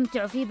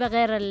ويستمتعوا فيه بها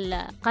غير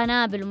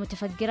القنابل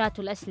والمتفجرات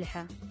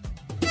والأسلحة.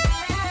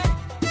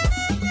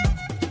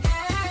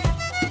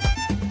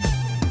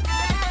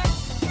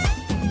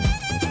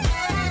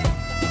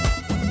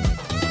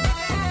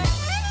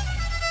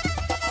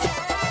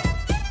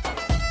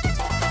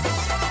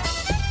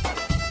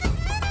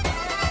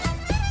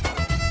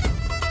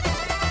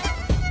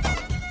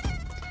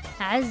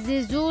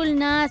 عززوا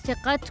لنا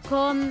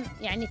ثقتكم،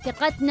 يعني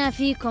ثقتنا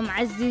فيكم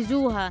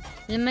عززوها.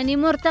 لما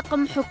يمر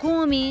طقم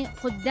حكومي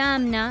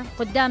قدامنا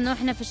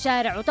واحنا في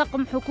الشارع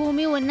وطقم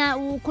حكومي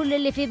وكل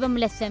اللي فيه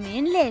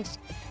ملثمين،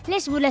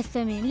 ليش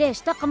ملثمين؟ ليش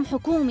طقم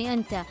حكومي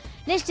أنت؟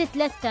 ليش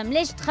تتلثم؟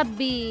 ليش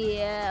تخبي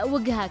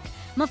وجهك؟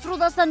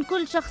 مفروض أصلا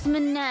كل شخص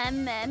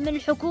من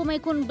الحكومة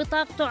يكون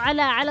بطاقته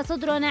على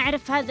صدره، أنا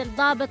أعرف هذا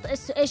الضابط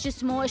إيش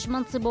اسمه وإيش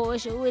منصبه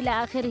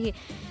وإلى آخره.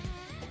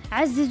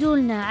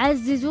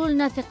 عززوا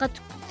لنا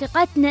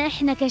ثقتنا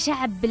إحنا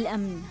كشعب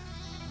بالأمن.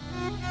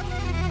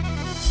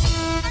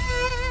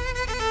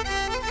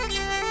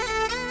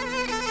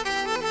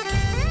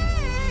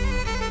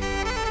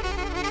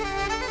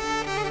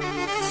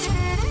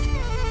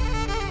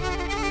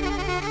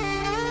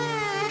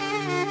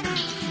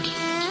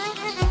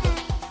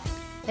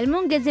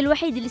 المنجز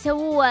الوحيد اللي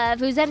سووه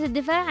في وزارة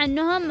الدفاع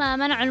أنهم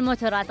منعوا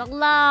الموتورات.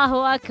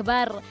 الله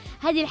أكبر،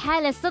 هذه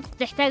الحالة الصدق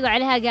تحتاجوا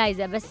عليها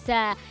جائزة. بس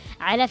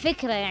على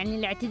فكرة يعني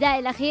الاعتداء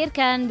الأخير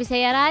كان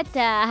بسيارات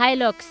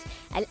هايلوكس.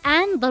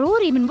 الآن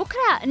ضروري من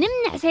بكرة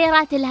نمنع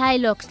سيارات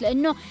الهايلوكس،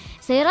 لأنه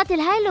سيارات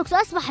الهايلوكس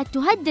أصبحت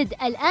تهدد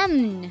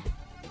الأمن.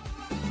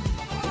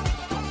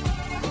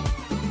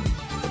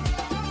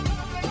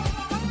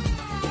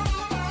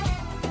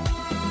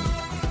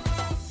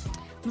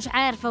 مش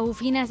عارفة هو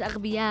في ناس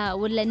أغبياء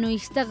ولا إنه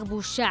يستغبوا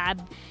الشعب.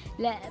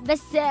 لا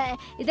بس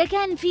إذا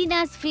كان في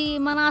ناس في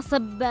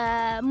مناصب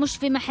مش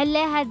في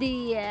محله،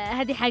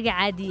 هذه حاجة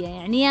عادية.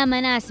 يعني يا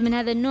ناس من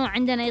هذا النوع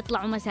عندنا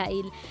يطلعوا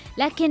مسائل،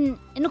 لكن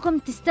إنكم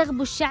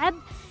تستغبوا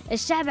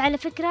الشعب على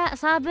فكرة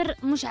صابر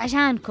مش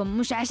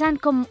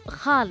عشانكم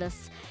خالص.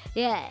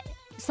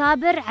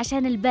 صابر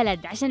عشان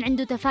البلد، عشان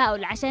عنده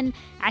تفاؤل،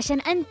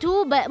 عشان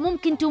أنتوا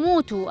ممكن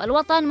تموتوا،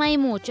 الوطن ما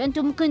يموتش،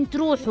 أنتوا ممكن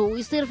تروحوا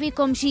ويصير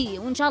فيكم شيء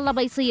وإن شاء الله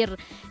بيصير،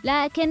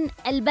 لكن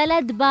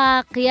البلد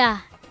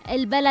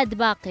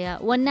باقية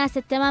والناس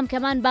التمام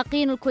كمان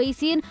باقين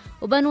وكويسين،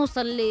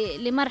 وبنوصل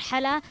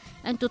لمرحلة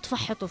أنتوا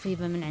تفحطوا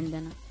فيها من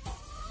عندنا.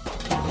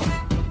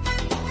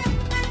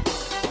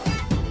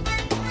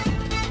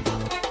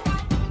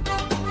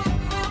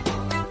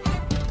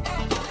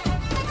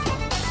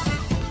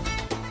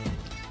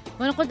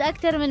 ونقول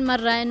أكثر من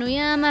مرة أنه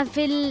ياما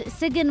في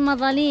السجن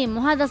مظاليم،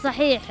 وهذا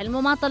صحيح.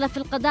 المماطلة في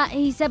القضاء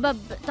هي سبب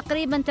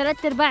تقريبا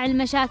 3/4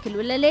 المشاكل.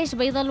 ولا ليش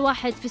بيضل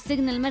واحد في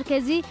السجن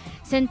المركزي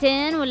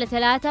 2 ولا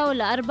 3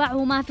 ولا 4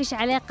 وما فيش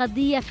عليه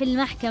قضية في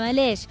المحكمة؟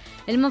 ليش؟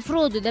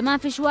 المفروض إذا ما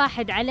فيش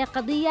واحد عليه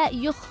قضية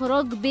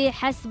يخرج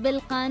بحسب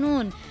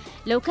القانون.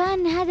 لو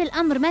كان هذا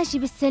الأمر ماشي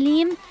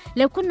بالسليم،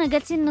 لو كنا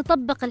جالسين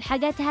نطبق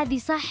الحاجات هذه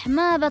صح،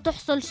 ما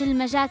بتحصلش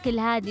المشاكل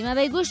هذه، ما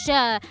بيجوش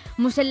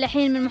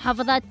مسلحين من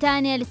محافظات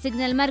تانية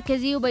للسجن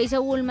المركزي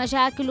وبيسووا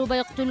المشاكل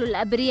وبيقتلوا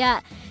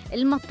الأبرياء.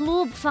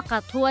 المطلوب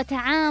فقط هو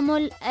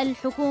تعامل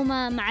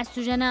الحكومة مع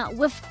السجناء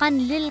وفقا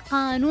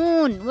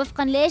للقانون.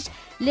 وفقا ليش؟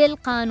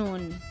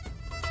 للقانون.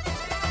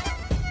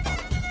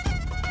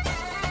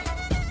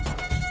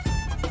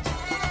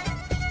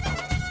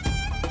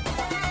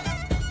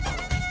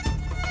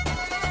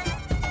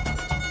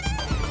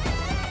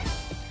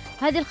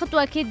 هذه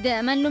الخطوة أكيد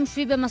ما نلومش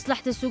فيه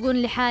بمصلحة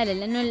السجون لحالة،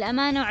 لأنه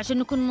الأمانة وعشان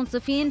نكون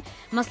منصفين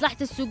مصلحة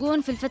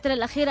السجون في الفترة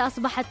الأخيرة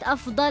أصبحت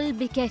أفضل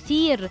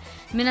بكثير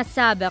من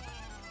السابق،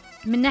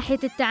 من ناحية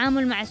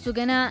التعامل مع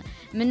السجناء،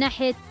 من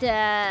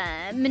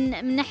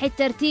ناحية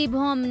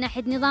ترتيبهم، من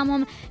ناحية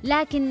نظامهم.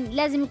 لكن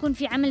لازم يكون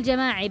في عمل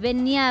جماعي بين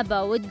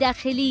النيابة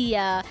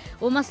والداخلية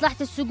ومصلحة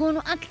السجون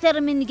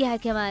وأكثر من جهة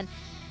كمان.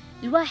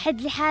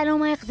 الواحد لحاله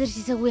ما يقدرش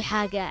يسوي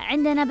حاجة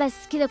عندنا، بس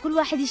كذا كل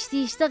واحد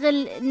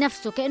يشتغل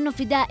نفسه كأنه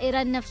في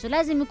دائرة نفسه.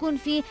 لازم يكون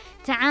في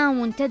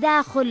تعاون،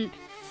 تداخل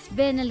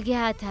بين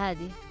الجهات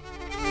هذه.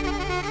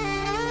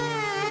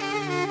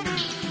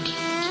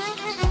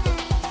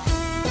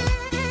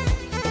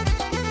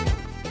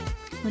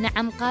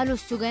 ونعم قالوا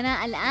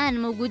السجناء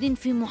الآن موجودين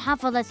في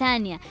محافظة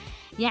ثانية،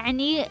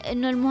 يعني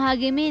إنه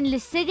المهاجمين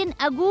للسجن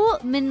أقوى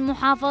من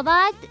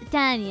محافظات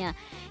تانية.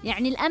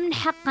 يعني الأمن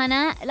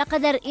حقنا لا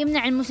قدر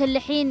يمنع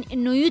المسلحين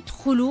إنه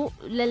يدخلوا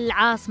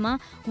للعاصمة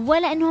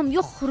ولا إنهم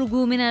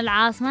يخرجوا من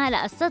العاصمة.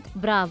 لا الصدق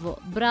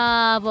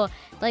برافو.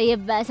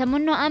 طيب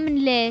سمونه أمن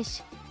ليش؟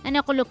 أنا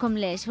أقول لكم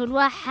ليش. هو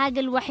الحاجة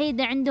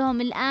الوحيدة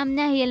عندهم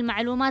الآمنة هي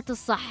المعلومات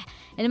الصح.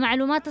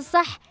 المعلومات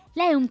الصح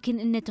لا يمكن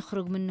أن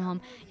تخرج منهم.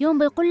 يوم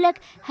بيقول لك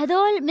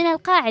هذول من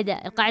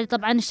القاعدة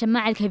طبعا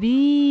الشماعة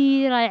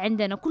الكبيرة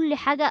عندنا، كل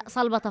حاجة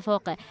صلبة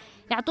فوقه،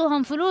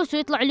 يعطوهم فلوس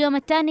ويطلع اليوم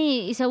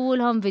الثاني يسووا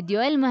لهم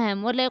فيديو.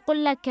 المهم ولا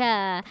يقول لك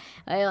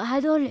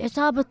هذول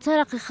عصابة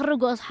سرق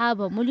يخرجوا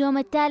أصحابهم، واليوم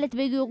الثالث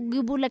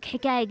بيجيبوا لك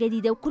حكاية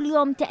جديدة، وكل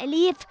يوم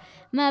تأليف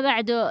ما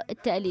بعده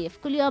التأليف.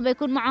 كل يوم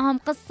بيكون معهم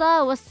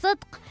قصة،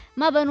 والصدق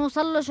ما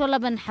بنوصلش ولا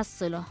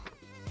بنحصله.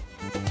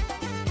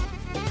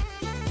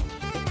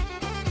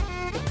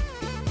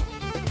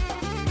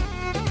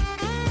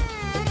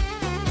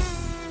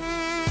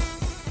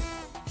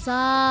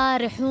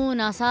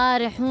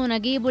 صارحونا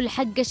جيبوا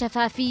الحق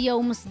شفافية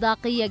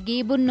ومصداقية،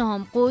 جيبوا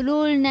انهم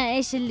قولوا لنا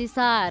ايش اللي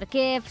صار،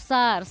 كيف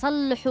صار،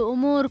 صلحوا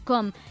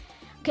اموركم،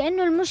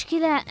 كأنه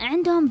المشكلة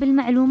عندهم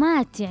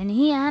بالمعلومات، يعني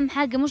هي أهم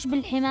حاجة مش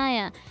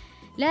بالحماية.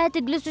 لا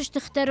تجلسوش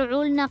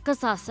تخترعوا لنا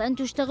قصص،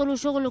 أنتوا اشتغلوا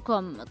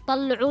شغلكم،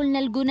 طلعوا لنا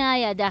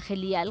الجناية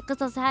داخلية.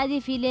 القصص هذه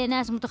في ليه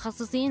ناس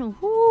متخصصين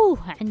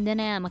وهوه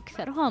عندنا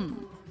مكثرهم.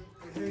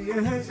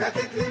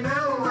 سكت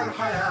لنور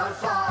حياة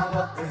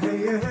صعبة،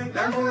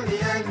 لموني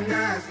يا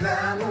الناس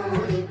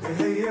لموني،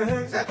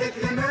 سكت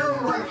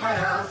لنور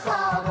حياة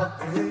صعبة،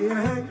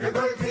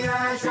 قلت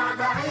يا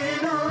شعب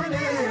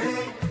عينوني،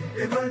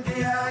 قلت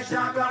يا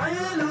شعب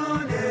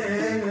عينوني،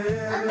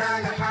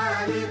 أنا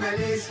لحالي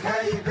ماليش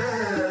هيبة.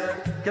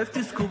 كيف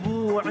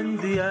تسكبوا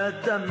عندي يا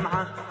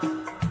الدمعة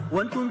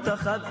وانتم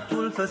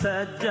انتخبتوا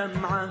الفساد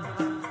جمعة؟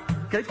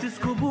 كيف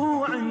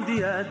تسكبوا عندي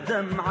يا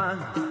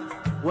الدمعة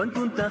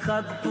وانتم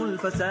انتخبتوا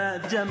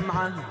الفساد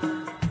جمعة؟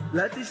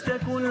 لا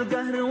تشتكوا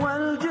القهر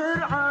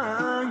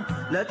والجرعان،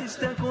 لا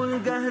تشتكوا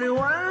القهر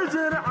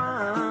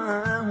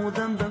والجرعان،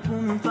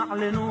 وذنبكم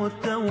فاعلنوا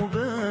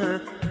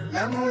التوبة.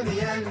 لموني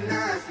يا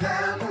الناس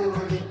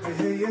لموني،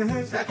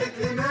 سكت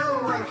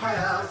لنور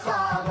حياة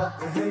صعبة،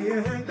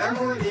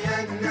 لموني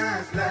يا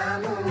الناس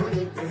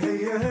لموني،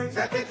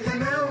 سكت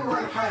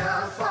لنور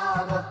حياة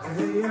صعبة،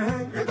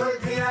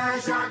 قلت يا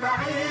شعب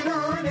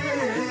عينوني،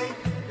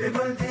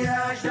 قلت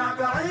يا شعب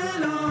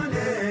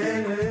عينوني،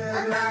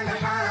 أنا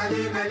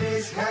لحالي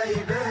ماليش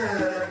هيبة.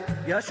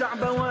 يا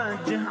شعب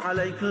وجه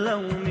عليك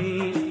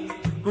لومي،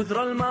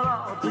 كثر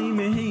المراطيم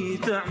هي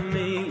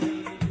تعمي.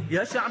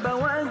 يا شعب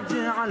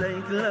وجه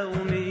عليك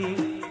لومي،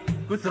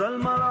 كثر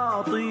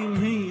المراطيم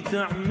هي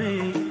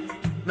تعمي.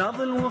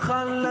 نضل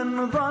وخلى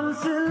نضل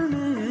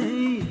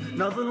سلمي،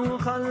 نضل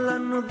وخلى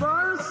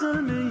نضل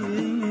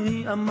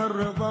سلمي، أما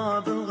الرضا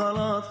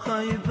بالغلط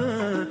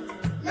خيبة.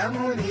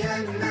 لموني يا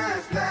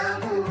الناس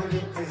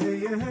لموني.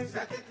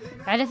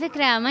 على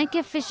فكرة ما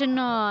يكفش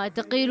انه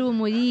تقيلوا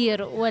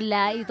مدير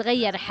ولا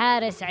يتغير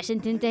حارس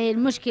عشان تنتهي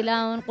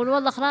المشكلة ونقول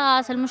والله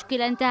خلاص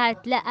المشكلة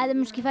انتهت. لا، هذا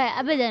مش كفاية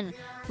ابدا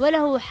ولا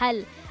هو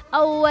حل.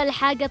 اول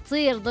حاجة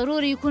تصير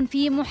ضروري يكون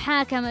في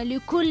محاكمة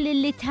لكل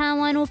اللي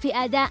تهاونوا في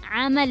اداء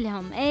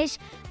عملهم. ايش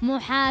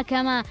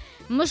محاكمة؟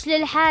 مش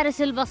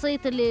للحارس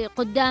البسيط اللي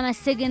قدام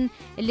السجن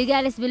اللي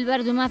جالس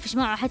بالبرد وما فيش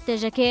معه حتى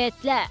جاكيت.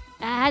 لا،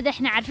 هذا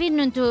احنا عارفين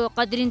انه انتوا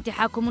قادرين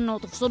تحاكمونا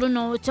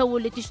وتفصلونا وتسووا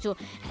اللي تشتوا.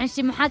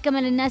 احنا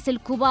محاكمة للناس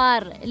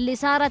الكبار اللي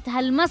صارت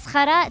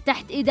هالمسخرة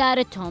تحت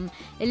ادارتهم،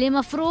 اللي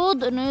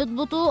مفروض انه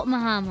يضبطوا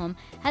مهامهم.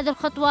 هذا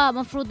الخطوة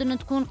مفروض انه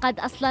تكون قد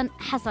اصلا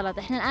حصلت،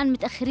 احنا الان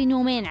متأخرين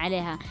يومين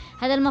عليها.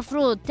 هذا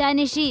المفروض.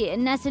 تاني شيء،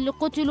 الناس اللي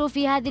قتلوا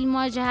في هذه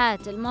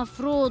المواجهات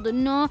المفروض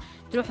انه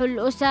تروحوا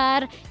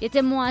الأسر،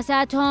 يتم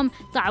مواساتهم،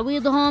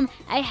 تعويضهم،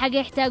 أي حاجة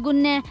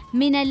يحتاجونه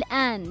من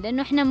الآن،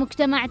 لأنه إحنا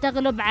مجتمع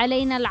تغلب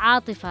علينا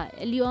العاطفة.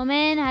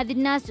 اليومين هذه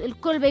الناس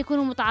الكل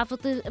بيكونوا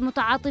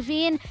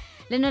متعاطفين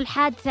لأنه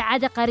الحادثة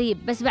عاد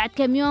قريب، بس بعد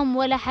كم يوم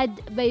ولا حد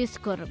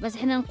بيذكر. بس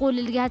إحنا نقول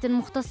للجهات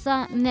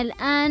المختصة من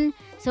الآن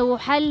سووا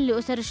حل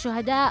لأسر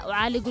الشهداء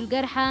وعالجوا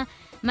الجرحى،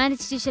 ما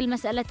نتشيش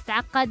المسألة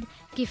تتعقد.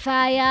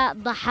 كفاية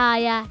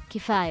ضحايا،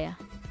 كفاية.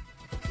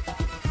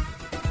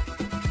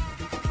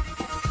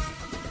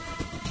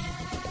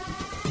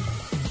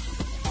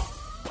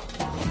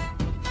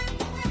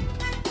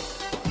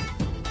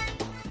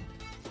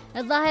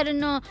 الظاهر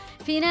انه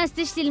في ناس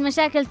تشتي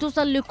المشاكل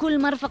توصل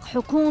لكل مرفق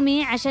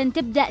حكومي عشان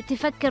تبدأ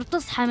تفكر،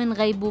 تصحى من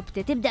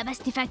غيبوبته، تبدأ بس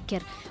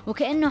تفكر،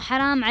 وكأنه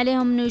حرام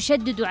عليهم انه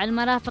يشددوا على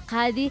المرافق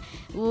هذه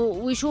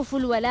ويشوفوا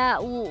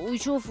الولاء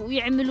ويشوفوا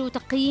ويعملوا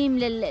تقييم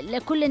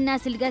لكل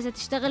الناس اللي قاعدة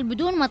تشتغل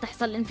بدون ما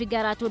تحصل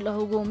انفجارات ولا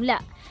هجوم. لا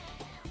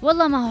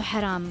والله ما هو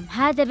حرام،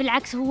 هذا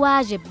بالعكس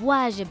هو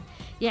واجب.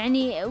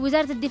 يعني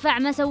وزارة الدفاع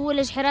ما سووا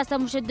لش حراسة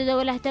مشددة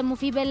ولا اهتموا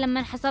فيه بين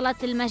لما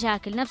حصلت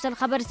المشاكل. نفس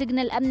الخبر سجن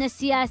الأمن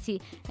السياسي،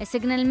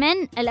 سجن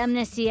الأمن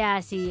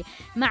السياسي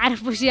ما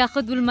عرفوش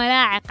ياخذوا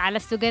الملاعق على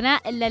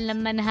السجناء إلا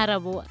لما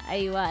انهربوا.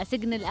 أيوة،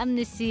 سجن الأمن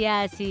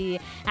السياسي.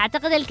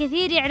 أعتقد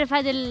الكثير يعرف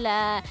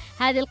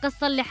هذه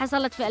القصة اللي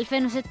حصلت في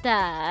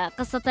 2006،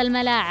 قصة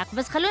الملاعق.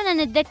 بس خلونا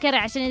نتذكر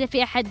عشان إذا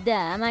في أحد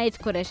ما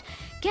يذكرش.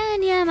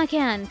 كان يا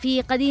مكان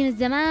في قديم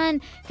الزمان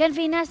كان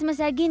في ناس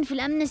مساجين في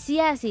الأمن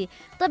السياسي.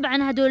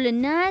 طبعا هدول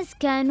الناس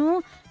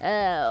كانوا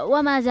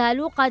وما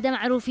زالوا قادة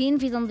معروفين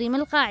في تنظيم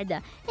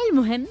القاعدة.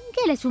 المهم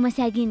جلسوا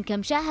مساجين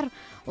كم شهر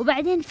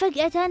وبعدين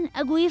فجأة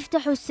أقوا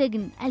يفتحوا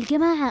السجن،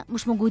 الجماعة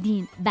مش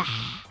موجودين،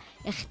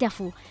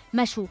 اختفوا،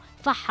 مشوا،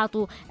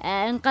 فحطوا،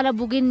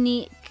 انقلبوا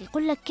قني.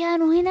 يقول لك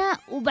كانوا هنا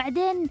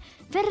وبعدين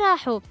فين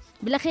راحوا؟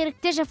 بالأخير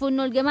اكتشفوا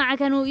إنه الجماعة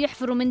كانوا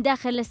يحفروا من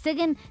داخل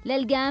السجن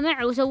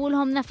للجامع وسووا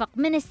لهم نفق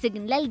من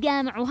السجن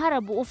للجامع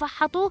وهربوا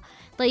وفحطوا.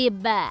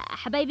 طيب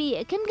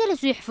حبايبي، كم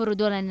جلسوا يحفروا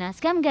دول الناس؟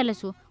 كم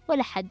جلسوا؟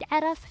 ولا حد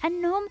عرف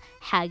عنهم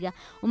حاجة.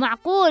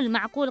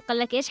 ومعقول قال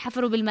لك إيش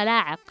حفروا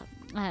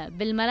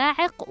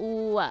بالملاعق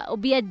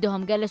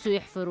وبيدهم جلسوا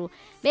يحفروا.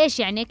 ليش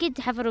يعني؟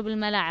 أكيد حفروا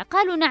بالملاعق.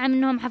 قالوا نعم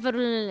إنهم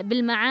حفروا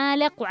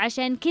بالمعالق،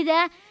 وعشان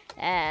كده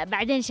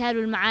بعدين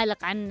شالوا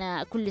المعالق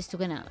عن كل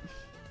السجناء.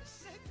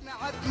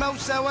 عتمة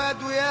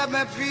وسواد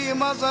وياما في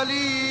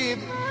مظاليم،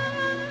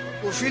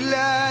 وفي اللي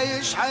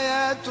عايش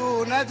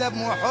حياته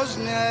ندم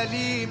وحزن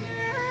أليم.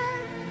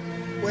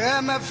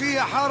 وياما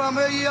في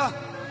حرامية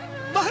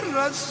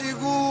برا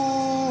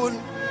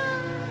السجون،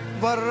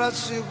 برا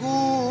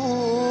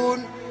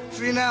السجون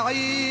في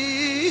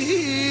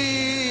نعيم.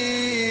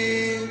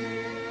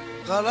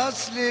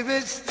 خلاص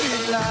لبست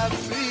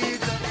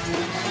العفريتة،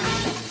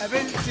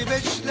 قابلت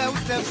بشلة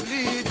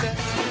وتفريتة.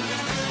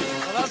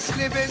 خلاص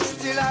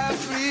لبست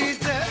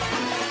العفريتة،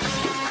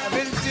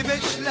 قابلت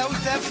بشلة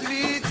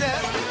وتفريتة.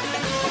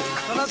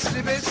 خلاص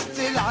لبست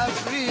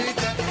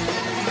العفريتة،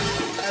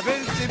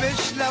 قابلت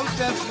بشلة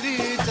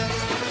وتفريتة.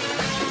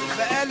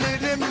 بقالي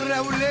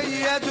نمرة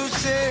وليا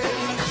دوسين،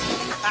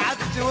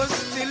 قعدت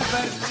وسط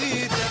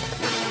البرتيتة.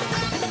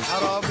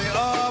 حرامي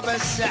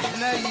بس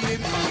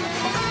حنين،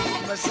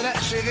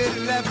 مسرقش غير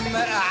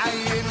لما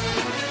اعين.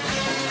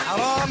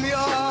 حرامي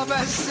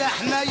بس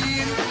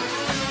حنين،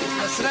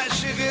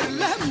 مسرقش غير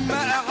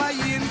لما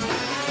اعين.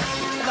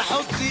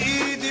 بحط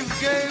ايدي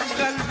في جيب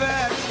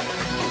غلبان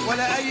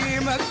ولا اي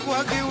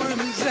مكواجي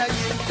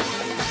ومزين.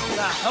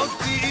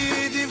 بحط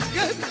ايدي في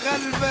جيب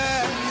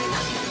غلبان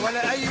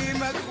ولا اي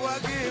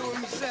مكواجي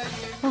ومزين.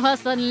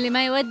 واصلا اللي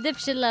ما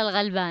يودبش الا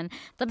الغلبان.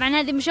 طبعا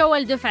هذه مش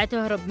اول دفعه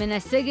تهرب من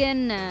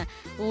السجن،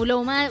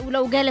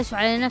 ولو جلسوا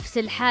على نفس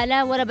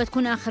الحاله ولا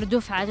بتكون اخر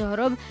دفعه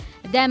تهرب.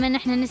 دائما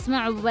احنا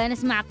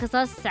نسمع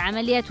قصص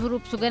عمليات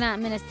هروب سجناء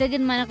من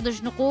السجن. ما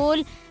نقدرش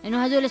نقول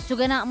انه هذول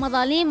السجناء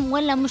مظالم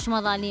ولا مش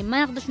مظالم،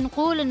 ما نقدرش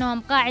نقول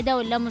انهم قاعده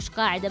ولا مش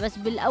قاعده، بس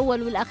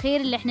بالاول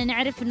والاخير اللي احنا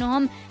نعرف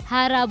انهم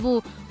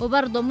هربوا.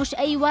 وبرضه مش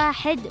اي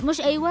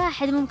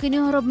واحد ممكن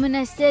يهرب من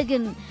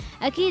السجن.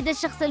 اكيد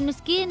الشخص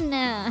المسكين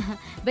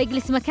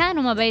بيجلس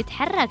مكانه ما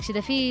بيتحركش،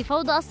 ده في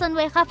فوضى اصلا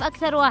ويخاف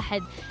اكثر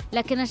واحد.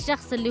 لكن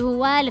الشخص اللي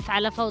هو والف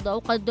على فوضى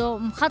وقد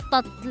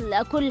مخطط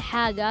لكل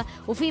حاجه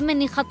وفي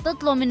من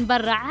يخطط له من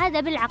برا، هذا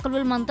بالعقل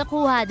والمنطق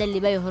هو هذا اللي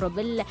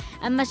بيهرب.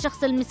 اما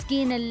الشخص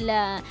المسكين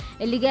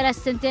اللي جلس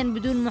سنتين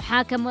بدون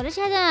محاكمه ولا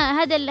شيء،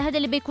 هذا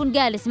اللي بيكون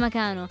جالس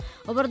مكانه.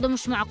 وبرضه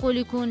مش معقول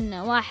يكون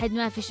واحد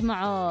ما فيش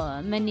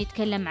معه من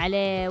يتكلم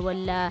عليه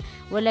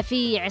ولا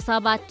في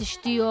عصابات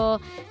تشتيه،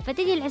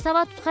 فتيجي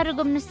العصابات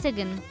تخرجوا من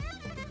السجن.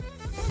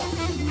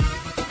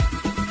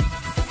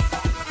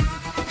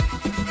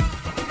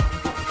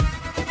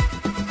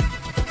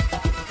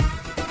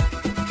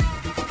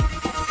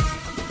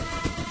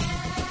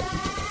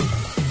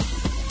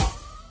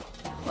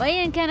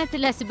 وأيا كانت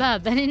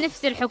الأسباب، أنا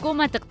نفس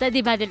الحكومة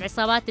تقتدي بهذه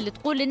العصابات اللي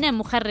تقول إنها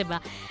مخربة.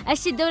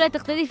 الدولة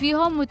تقتدي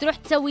فيهم وتروح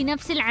تسوي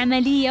نفس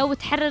العملية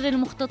وتحرر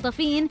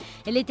المختطفين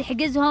اللي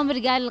تحجزهم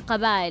رجال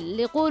القبائل،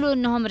 اللي يقولوا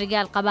إنهم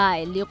رجال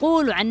قبائل، اللي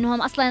يقولوا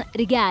عنهم أصلا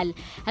رجال.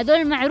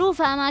 هذول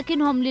معروفة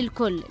أماكنهم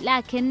للكل،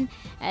 لكن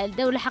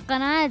الدولة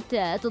حقنات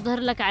تظهر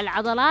لك على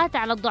العضلات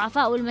على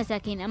الضعفاء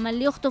والمساكين. أما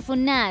اللي يخطفوا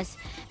الناس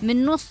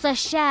من نص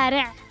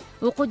الشارع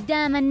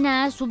وقدام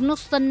الناس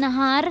وبنص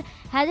النهار،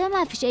 هذا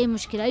ما فيش أي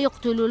مشكلة.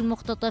 يقتلوا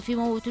المختطف،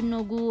 يموتوا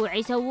النقوع،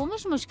 يسووا،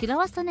 مش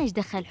مشكلة. أصلا إيش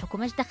دخل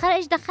الحكومة؟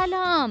 إيش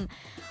دخلهم؟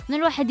 من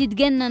الواحد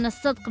يتجنن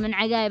الصدق من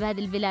عجائب هذه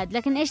البلاد.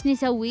 لكن إيش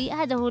نسوي؟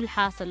 هذا هو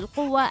الحاصل.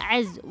 القوة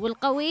عز،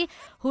 والقوي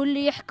هو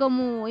اللي يحكم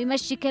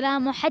ويمشي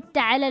كلامه حتى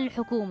على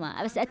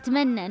الحكومة. بس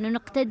أتمنى أنه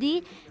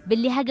نقتدي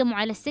باللي هجموا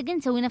على السجن،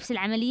 نسوي نفس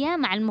العملية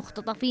مع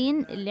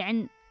المختطفين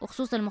اللي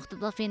وخصوصا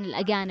المختطفين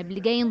الأجانب اللي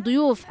جايين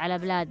ضيوف على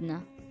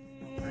بلادنا.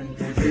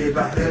 انت في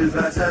بحر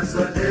الفساد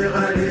صرتي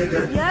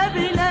غريقة يا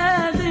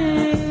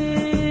بلادي،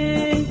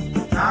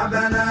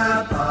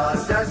 شعبنا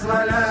طاسس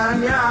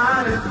ولم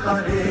يعرف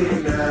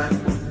طريقة،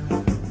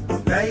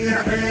 اي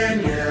حين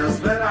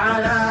يصبر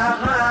على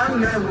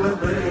غم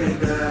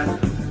وضيقة.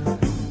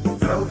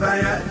 سوف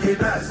يأتي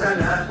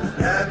بأسنا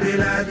يا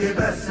بلادي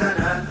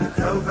بأسنا،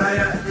 سوف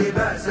يأتي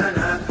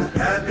بأسنا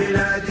يا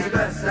بلادي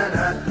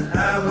بأسنا.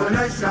 ها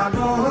هنا الشعب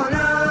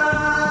هنا،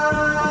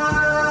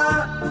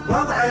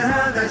 وضع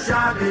هذا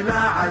الشعب ما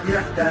عاد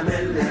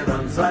يحتمل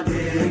نظام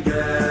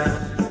صديقه،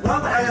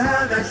 وضع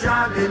هذا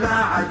الشعب ما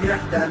عاد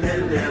يحتمل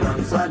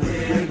نظام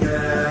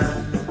صديقه.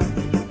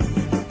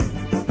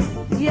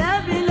 يا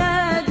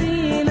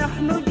بلادي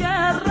نحن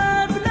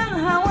جربنا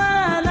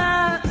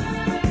الهوانا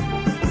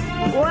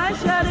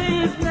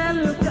وشربنا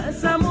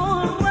الكأس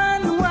مرا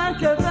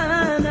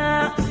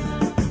وكفانا،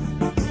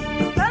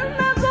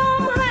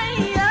 فلنقم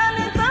هيا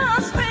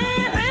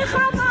لتصحيح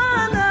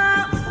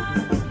خطانا،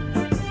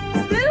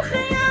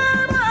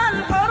 بالخيار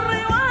الحر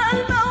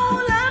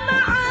والمولى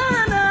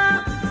معانا.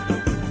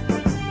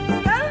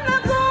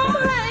 فلنقم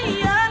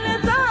هيا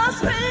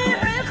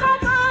لتصحيح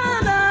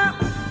خطانا،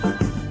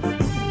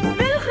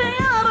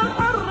 بالخيار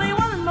الحر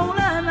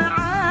والمولى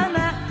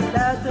معانا.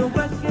 لا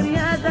تفكر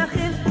يا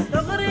دخيل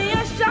تغري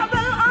الشعب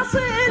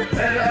الأصيل،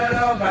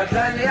 الألوف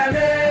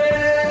اليمين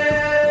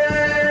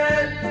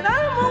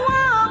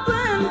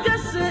المواطن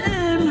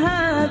قسم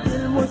هذه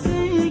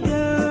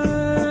الموسيقى،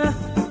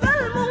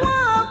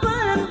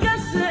 المواطن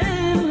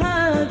قسم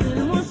هذه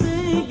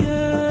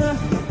الموسيقى.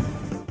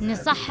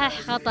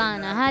 نصحح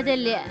خطانا،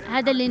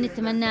 هذا اللي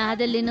نتمناه،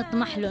 هذا اللي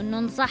نطمح له، انه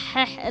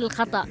نصحح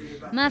الخطأ.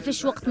 ما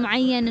فيش وقت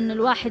معين انه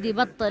الواحد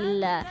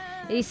يبطل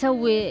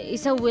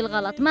يسوي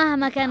الغلط،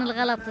 مهما كان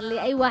الغلط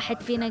اللي اي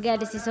واحد فينا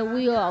جالس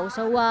يسويه او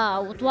سواه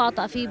او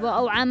تواطأ فيه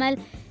او عمل.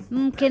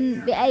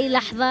 ممكن بأي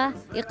لحظة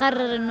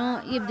يقرر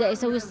إنه يبدأ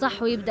يسوي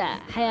الصح ويبدأ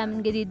حياة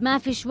من جديد. ما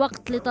فيش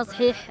وقت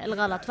لتصحيح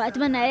الغلط.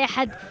 فأتمنى أي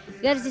أحد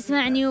جالس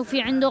يسمعني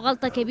وفي عنده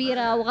غلطة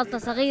كبيرة أو غلطة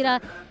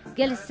صغيرة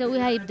جالس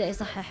يسويها يبدأ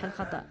يصحح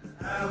الخطأ.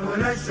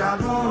 هنا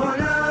الشعب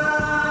هنا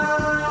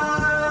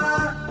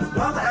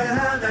وضع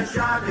هذا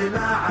الشعب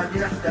ما عاد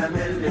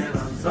يحتمل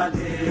لمن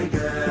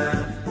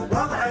صديقه.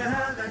 وضع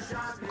هذا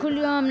الشعب كل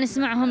يوم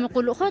نسمعهم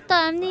يقولوا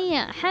خطة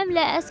أمنية،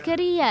 حملة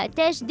عسكرية،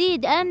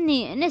 تشديد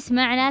أمني.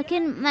 نسمع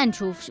لكن ما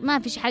نشوف، ما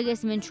فيش حاجة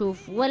اسمه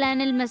نشوف ولا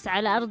نلمس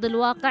على أرض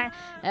الواقع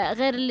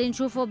غير اللي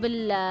نشوفه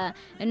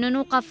إنه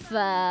نوقف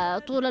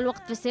طول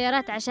الوقت في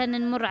السيارات عشان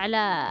نمر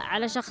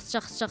على شخص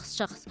شخص شخص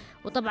شخص.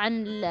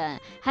 وطبعا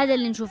هذا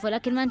اللي نشوفه،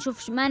 لكن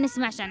ما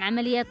نسمعش عن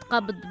عمليات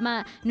قبض.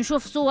 ما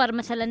نشوف صور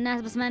مثلا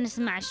الناس بس ما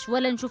نسمعش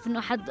ولا نشوف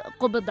إنه حد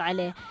قبض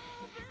عليه.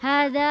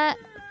 هذا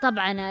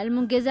طبعا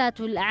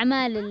المنجزات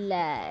والأعمال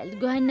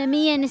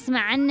الجهنمية نسمع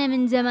عنها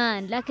من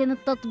زمان، لكن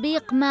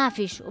التطبيق ما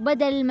فيش.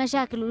 وبدل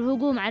المشاكل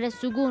والهجوم على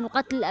السجون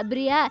وقتل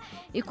الأبرياء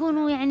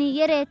يكونوا يعني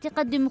ياريت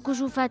يقدموا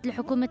كشوفات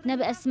لحكومتنا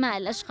بأسماء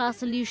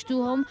الأشخاص اللي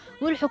يشتوهم،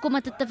 والحكومة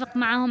تتفق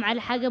معهم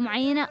على حاجة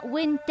معينة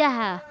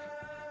وانتهى.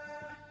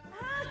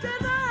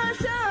 هكذا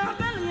شعب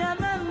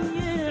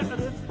اليمن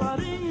يعرف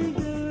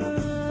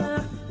طريقه،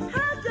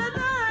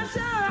 هكذا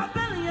شعب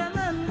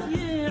اليمن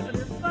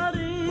يعرف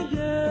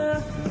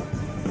طريقه.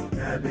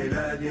 يا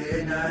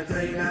بلادي إن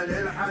أتينا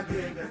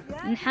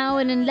للحقيقة.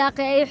 نحاول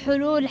نلاقي أي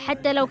حلول،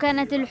 حتى لو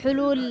كانت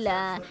الحلول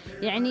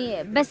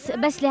يعني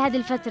بس لهذه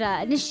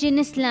الفترة. نشي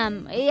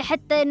نسلم،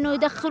 حتى إنه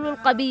يدخلوا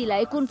القبيلة،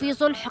 يكون في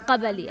صلح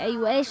قبلي.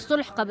 أيوة، إيش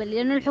صلح قبلي؟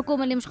 لأنه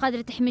الحكومة اللي مش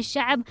قادرة تحمي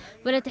الشعب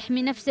ولا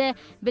تحمي نفسه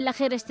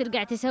بالأخير إيش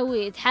ترجع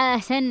تسوي؟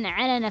 تحاسن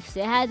على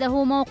نفسه. هذا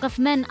هو موقف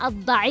من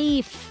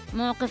الضعيف،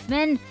 موقف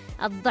من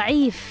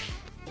الضعيف.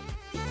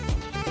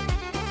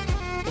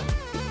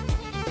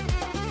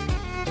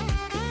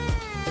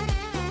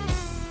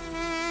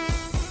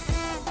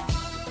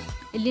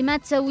 اللي ما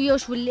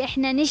تسويوش واللي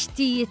احنا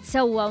نشتي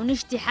يتسوى،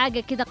 ونشتي حاجة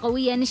كده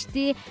قوية،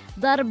 نشتي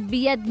ضرب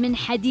بيد من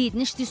حديد،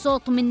 نشتي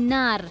صوت من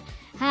نار.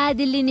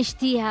 هذه اللي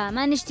نشتيها،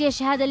 ما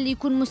نشتيش هذا اللي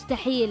يكون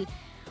مستحيل.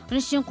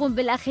 ونشتي نقوم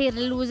بالأخير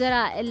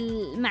للوزراء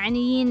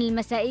المعنيين،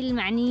 المسائل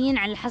المعنيين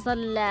عن اللي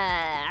حصل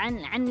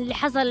عن اللي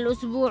حصل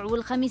الأسبوع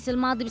والخميس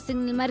الماضي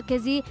بالسجن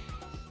المركزي.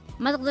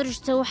 ما تقدروش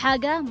تسووا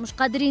حاجة، مش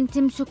قادرين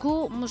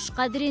تمسكوا، مش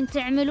قادرين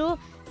تعملوا،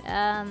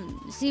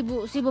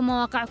 سيبوا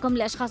مواقعكم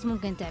لأشخاص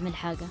ممكن تعمل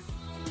حاجة.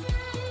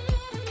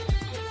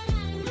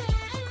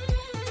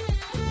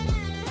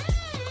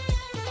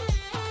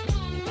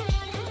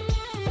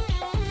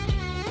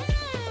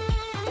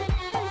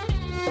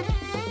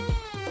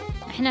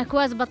 احنا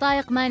كواز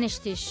بطايق ما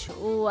نشتش،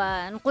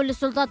 ونقول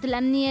للسلطات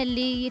الأمنية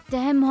اللي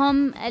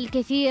يتهمهم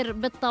الكثير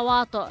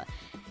بالتواطؤ،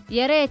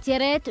 يا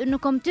ريت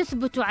انكم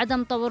تثبتوا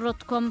عدم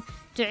تورطكم،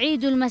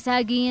 تعيدوا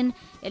المساجين،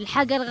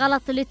 الحاجة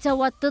الغلط اللي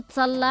تسوت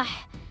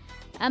تتصلح.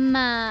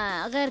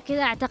 اما غير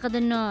كذا اعتقد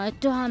انه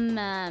التهم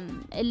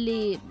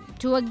اللي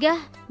توجه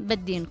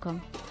بدينكم.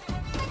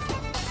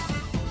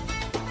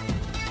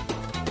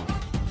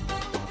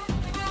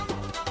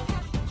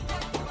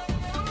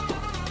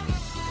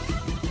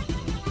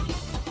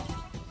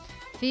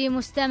 في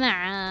مستمع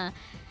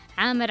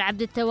عامر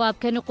عبد التواب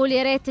كان يقول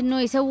يا ريت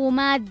انه يسووا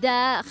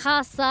مادة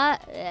خاصة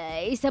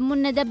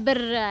يسمونها دبر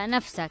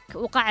نفسك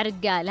وقع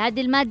رجال.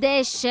 هذه المادة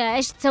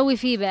ايش تسوي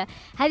فيه بقى؟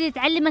 هذه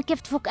تعلمك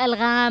كيف تفك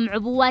ألغام،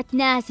 عبوات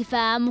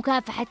ناسفة،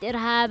 مكافحة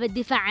إرهاب،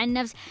 الدفاع عن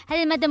النفس.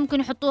 هذه المادة ممكن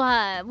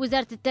يحطوها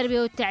وزارة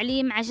التربية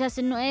والتعليم عشان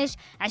انه ايش؟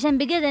 عشان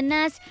بقدر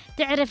الناس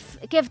تعرف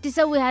كيف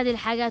تسوي هذه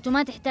الحاجات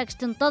وما تحتاج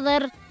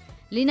تنتظر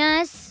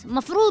لناس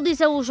مفروض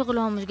يسووا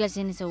شغلهم مش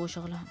جالسين يسووا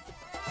شغلهم.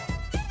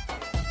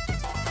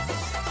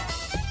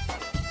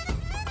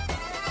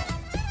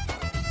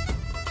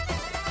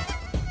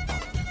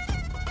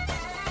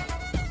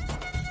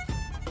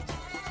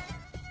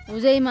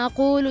 وزي ما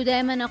أقول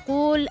ودائما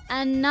أقول،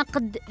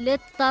 النقد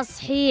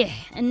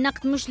للتصحيح،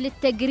 النقد مش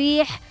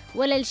للتجريح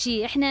ولا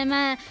الشيء. إحنا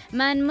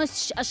ما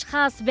نمسش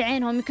أشخاص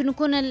بعينهم. يمكن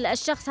يكون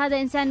الشخص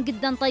هذا إنسان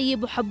جدا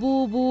طيب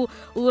وحبوب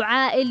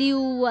وعائلي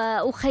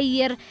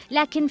وخير،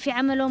 لكن في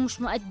عمله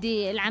مش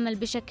مؤدي العمل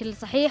بشكل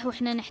صحيح.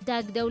 وإحنا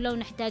نحتاج دولة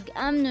ونحتاج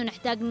أمن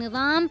ونحتاج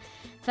نظام.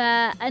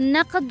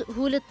 فالنقد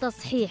هو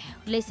للتصحيح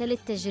وليس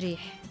للتجريح.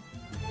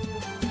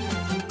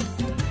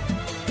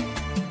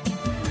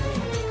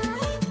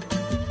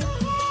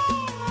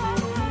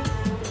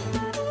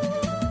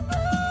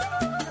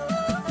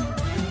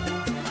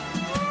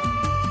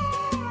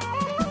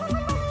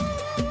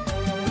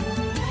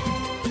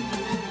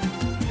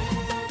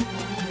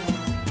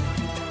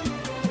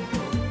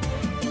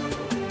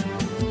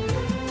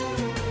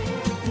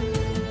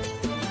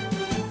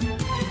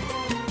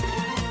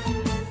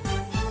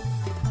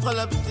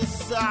 طلبت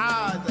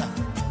السعادة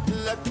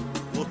لك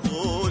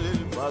وطول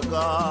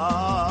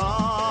البقاء،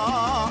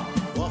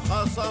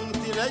 وخصمت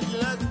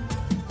لجلك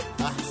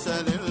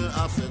أحسن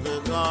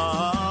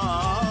الأصدقاء،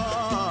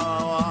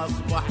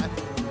 وأصبحت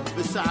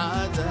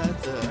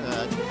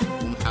بسعادتك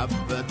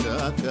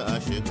ومحبتك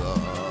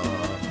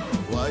أشقاء،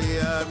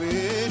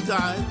 وأيامي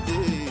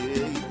تعدي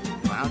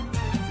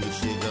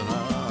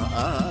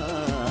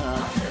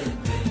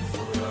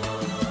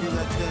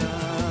إذا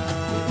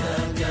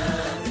كان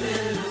في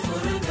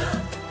الفرقة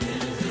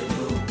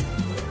الهدوء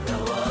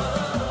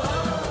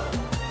والرواء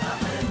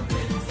أحب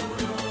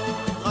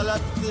الفراق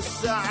خلقت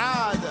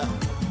السعادة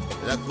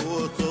لك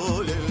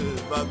وطول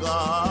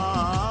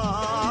البقاء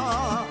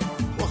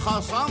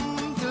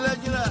وخصمت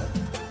لجلك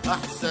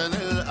أحسن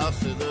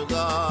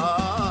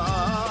الأصدقاء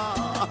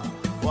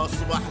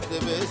وأصبحت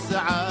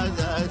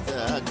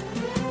بسعادتك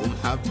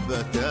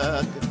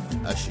ومحبتك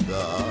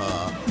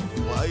أشقاء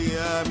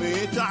وأيامي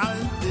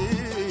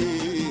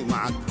تعدي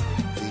معك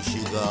في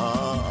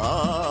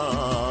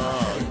شقاء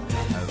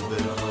أحب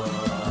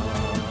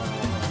الفراق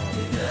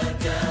إذا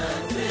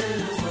كان في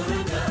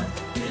الفرقة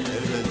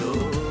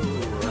الهدوء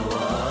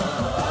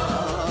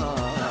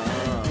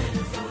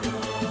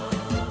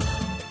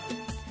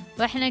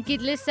واحنا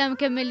اكيد لسه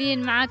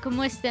مكملين معاكم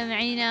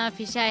مستمعينا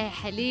في شاهي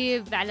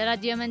حليب على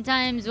راديو من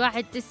تايمز 91.9.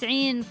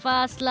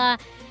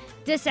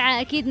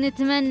 اكيد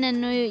نتمنى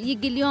انه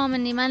يجي اليوم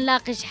اني ما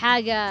نلاقش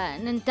حاجه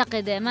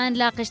ننتقده، ما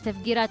نلاقش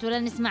تفجيرات ولا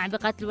نسمع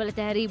بقتل ولا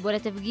تهريب ولا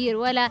تفجير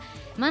ولا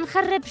ما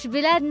نخربش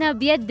بلادنا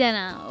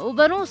بيدنا.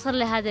 وبنوصل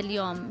لهذا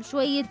اليوم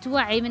شويه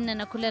وعي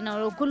مننا كلنا،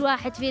 ولو كل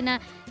واحد فينا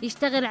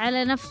يشتغل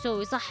على نفسه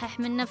ويصحح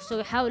من نفسه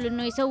ويحاول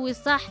انه يسوي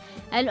الصح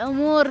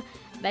الامور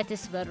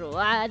بتسبر.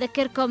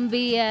 وأذكركم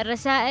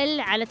بالرسائل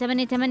على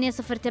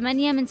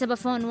 8808 من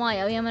سبفون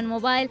واي أو يمن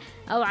موبايل،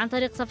 أو عن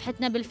طريق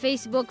صفحتنا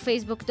بالفيسبوك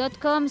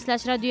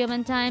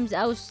facebook.com/radioyementimes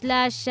أو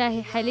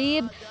 /شاهي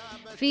حليب.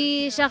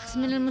 في شخص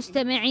من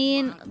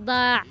المستمعين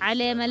ضاع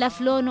عليه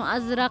ملف لونه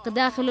أزرق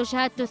داخله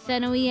شهادته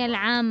الثانوية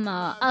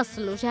العامة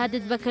أصل،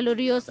 وشهادة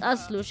بكالوريوس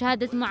أصل،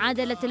 وشهادة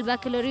معادلة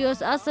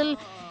البكالوريوس أصل.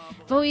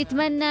 فهو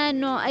يتمنى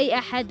أنه أي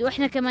أحد،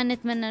 وإحنا كمان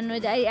نتمنى أنه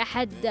إذا أي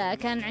أحد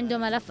كان عنده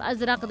ملف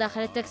أزرق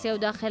داخل التاكسي أو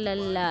داخل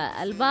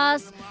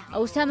الباص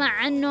أو سمع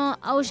عنه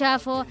أو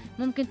شافه،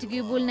 ممكن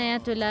تجيبوا لنا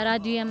ياتو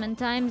لراديو يمن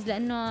تايمز،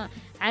 لأنه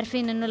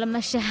عارفين أنه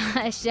لما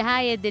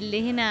الشهايد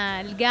اللي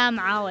هنا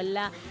الجامعة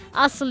ولا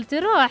أصل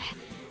تروح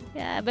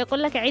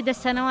بيقول لك عيد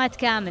السنوات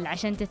كامل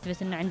عشان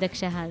تثبت أنه عندك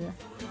شهادة.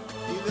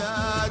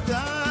 إذا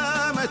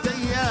دامت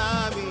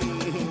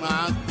أيامي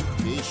معك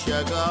في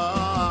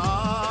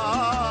الشقاء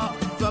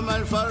فما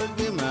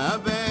الفرق ما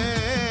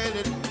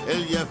بين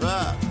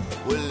الجفاء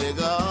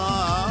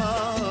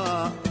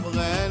واللقاء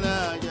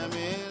بغينا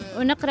جميل.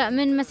 ونقرأ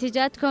من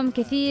مسجاتكم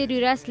كثير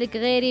يراسلك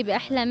غيري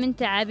بأحلى من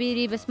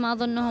تعابيري، بس ما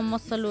أظنهم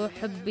وصلوا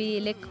حبي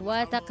لك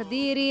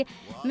وتقديري.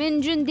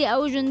 من جندي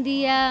أو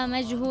جندية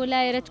مجهولة،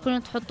 يا ريت تكونوا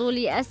تحطوا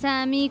لي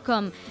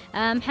أساميكم.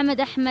 محمد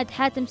أحمد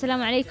حاتم،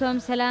 سلام عليكم.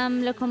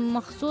 سلام لكم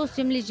مخصوص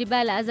يملي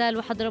جبال أزال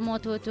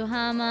وحضرموت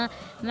وتهامة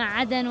مع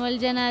عدن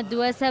والجند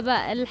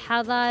وسبأ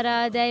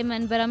الحضارة. دايما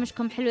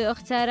برامجكم حلوة يا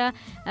أخت سارة،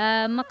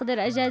 ما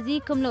أقدر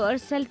أجازيكم لو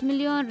أرسلت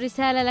مليون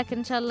رسالة، لكن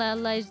إن شاء الله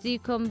الله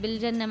يجزيكم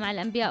بالجنة مع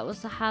الأنبياء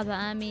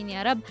والصحابة، آمين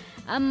يا رب.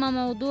 أما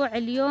موضوع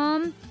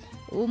اليوم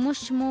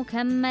ومش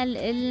مكمل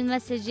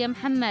المسج يا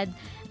محمد،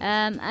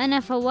 أنا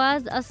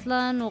فواز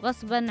أصلا،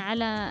 وغصبا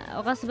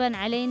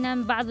علينا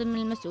من بعض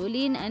من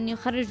المسؤولين أن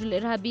يخرجوا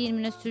الإرهابيين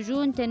من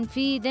السجون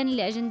تنفيذا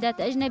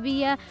لأجندات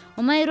أجنبية،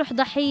 وما يروح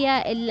ضحية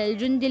إلا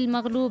الجندي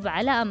المغلوب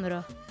على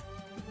أمره.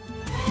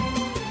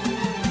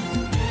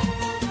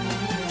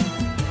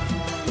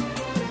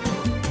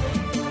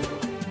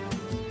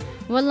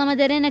 والله ما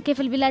درينا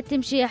كيف البلاد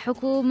تمشي يا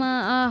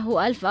حكومة،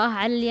 وألف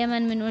على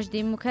اليمن من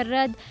وجدي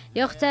مكرد.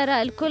 يا أخت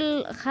سارة،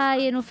 الكل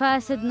خاين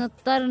وفاسد،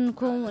 نضطر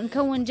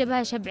نكون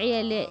جبهة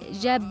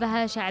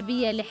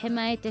شعبية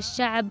لحماية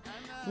الشعب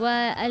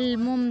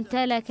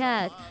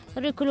والممتلكات.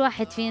 كل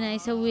واحد فينا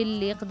يسوي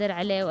اللي يقدر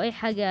عليه، وأي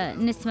حاجة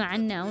نسمع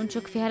عنها أو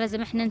نشك فيها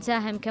لازم إحنا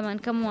نساهم كمان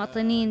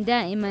كمواطنين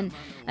دائما.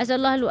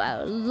 أسأل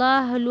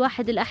الله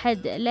الواحد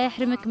الأحد لا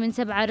يحرمك من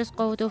 7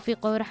 رزقه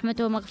وتوفيقه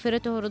ورحمته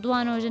ومغفرته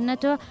ورضوانه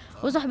وجنته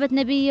وصحبة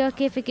نبيه.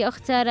 كيفك يا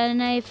أخت سارة؟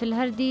 نايف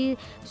الهردي.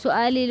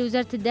 سؤالي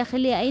لوزارة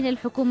الداخلية، أين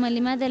الحكومة؟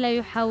 لماذا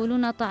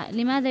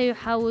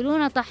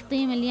يحاولون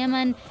تحطيم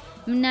اليمن؟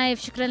 من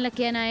نايف. شكرا لك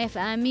يا نايف،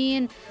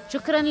 آمين.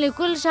 شكرا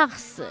لكل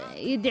شخص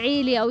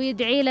يدعي لي أو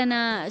يدعي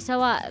لنا،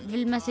 سواء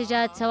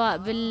بالمسجات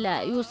سواء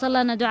يوصل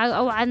لنا دعاء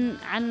أو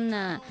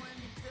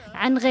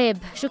عن غيب.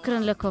 شكرا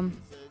لكم.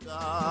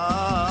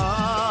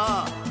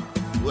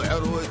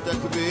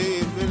 وعروتك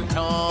بي في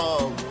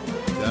الحب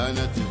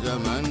كانت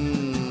زمن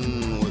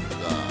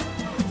وثاق،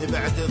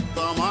 تبعت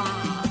الطمع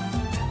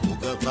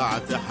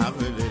وقطعت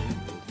حبل.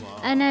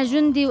 أنا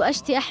جندي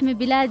وأشتي أحمي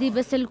بلادي،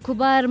 بس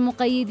الكبار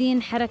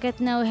مقيدين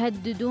حركتنا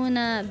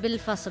ويهددونا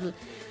بالفصل.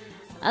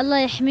 الله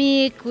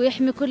يحميك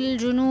ويحمي كل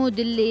الجنود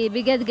اللي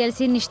بجد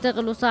جالسين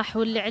يشتغلوا صح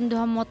واللي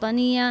عندهم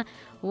وطنية،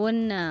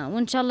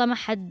 وإن شاء الله ما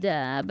حد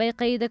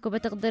بيقيدك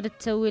وبتقدر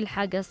تسوي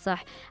الحاجة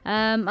الصح.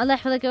 الله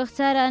يحفظك يا أخت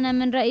سارة. أنا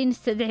من رأيي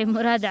نستدعي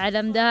مراد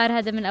على مدار.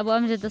 هذا من أبو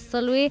أمجد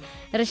الصلوي.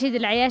 رشيد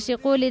العياش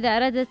يقول: إذا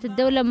أرادت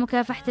الدولة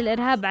مكافحة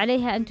الإرهاب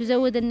عليها أن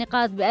تزود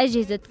النقاط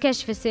بأجهزة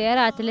كشف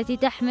السيارات التي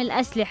تحمل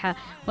أسلحة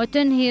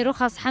وتنهي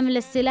رخص حمل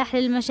السلاح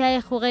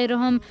للمشايخ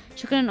وغيرهم.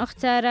 شكرا أخت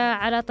سارة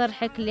على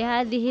طرحك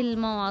لهذه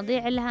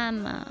المواضيع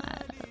الهامة.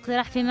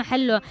 اقتراح في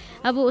محله.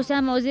 أبو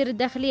أسامة وزير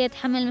الداخلية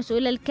يتحمل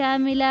المسؤولية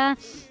الكاملة.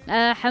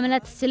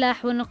 حملات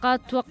السلاح والنقاط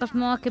توقف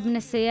مواكب من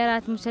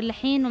السيارات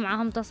مسلحين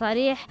ومعهم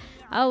تصاريح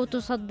أو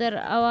تصدر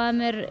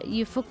أوامر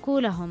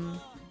يفكوا لهم.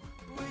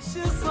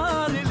 وش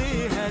صار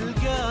لي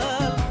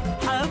هالقلب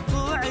حب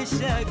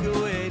وعشق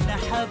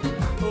ونحب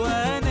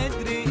وانا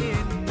ادري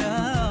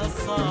انه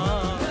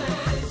صار.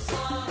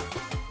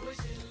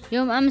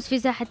 يوم أمس في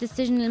ساحة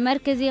السجن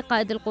المركزي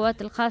قائد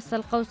القوات الخاصة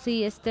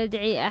القوسي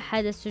يستدعي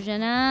أحد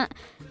السجناء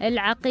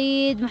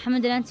العقيد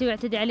محمد الأنسي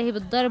ويعتدي عليه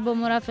بالضرب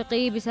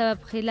ومرافقيه بسبب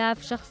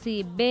خلاف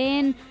شخصي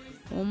بين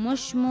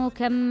ومش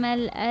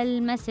مكمل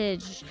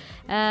المسج.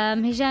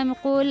 هشام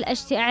يقول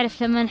أشتي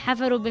أعرف لما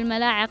حفروا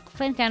بالملاعق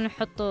فين كانوا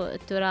يحطوا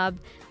التراب.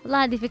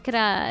 والله هذه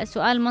فكرة،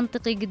 سؤال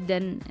منطقي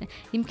جدا،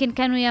 يمكن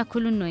كانوا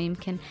يأكلونه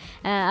يمكن.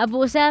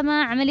 أبو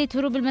أسامة عملية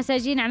هروب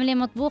المساجين عملية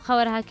مطبوخة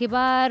وراها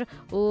كبار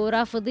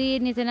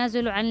ورافضين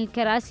يتنازلوا عن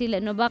الكراسي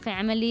لأنه باقي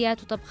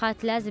عمليات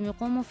وطبخات لازم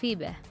يقوموا فيه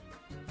به.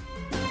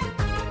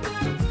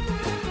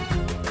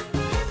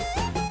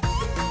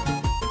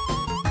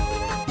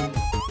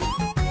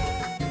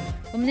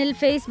 ومن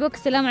الفيسبوك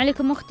السلام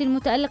عليكم أختي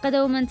المتألقة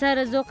دوما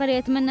سارا الزوقري،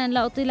 أتمنى أن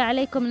لا أطيل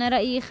عليكم. أنا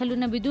رأيي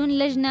خلونا بدون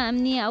لجنة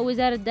أمنية أو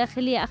وزارة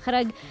داخلية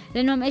أخرج،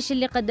 لأنهم إيش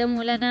اللي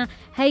قدموا لنا؟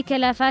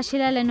 هيكلة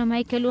فاشلة، لأنهم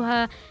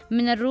هيكلوها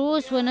من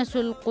الروس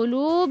ونسوا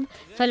القلوب.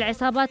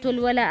 فالعصابات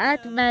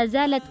والولاءات ما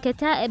زالت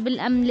كتائب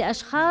الأمن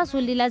لأشخاص،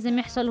 واللي لازم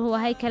يحصل هو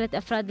هيكلة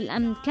أفراد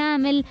الأمن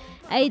كامل،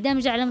 أي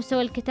دمج على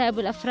مستوى الكتائب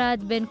والأفراد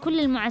بين كل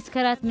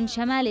المعسكرات من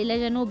شمال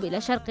إلى جنوب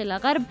إلى شرق إلى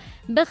غرب.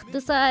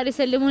 باختصار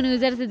يسلموني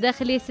وزارة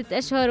الداخلية 6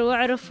 أشهر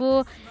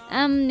وعرفوا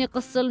أمن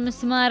يقصوا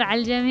المسمار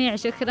على الجميع.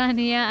 شكرا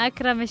يا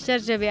أكرم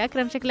الشرجبي.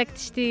 أكرم شكلك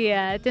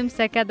تشتي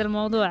تمسك هذا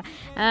الموضوع.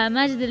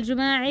 ماجد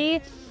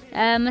الجماعي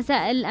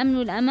مساء الأمن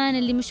والأمان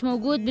اللي مش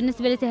موجود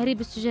بالنسبة لتهريب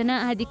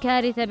السجناء هذه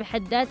كارثة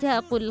بحد ذاتها.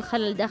 أقول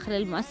الخلل داخل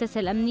المؤسسة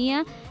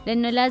الأمنية،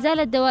 لأنه لا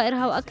زالت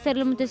دوائرها وأكثر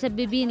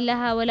المتسببين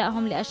لها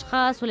ولائهم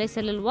لأشخاص وليس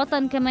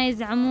للوطن كما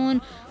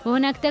يزعمون،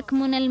 وهناك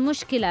تكمن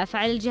المشكلة.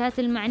 فعلى الجهات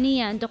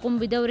المعنية أن تقوم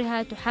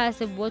بدورها،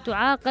 تحاسب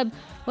وتعاقب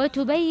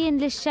وتبين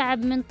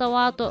للشعب من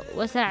تواطؤ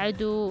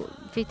وساعدوا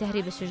في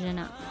تهريب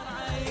السجناء.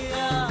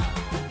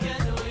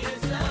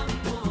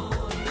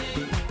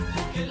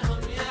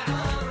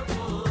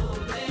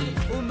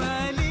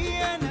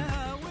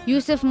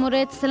 يوسف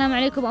مريت السلام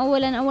عليكم.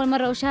 أول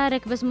مرة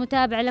أشارك بس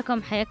متابع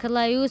لكم، حياك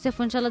الله يوسف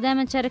وإن شاء الله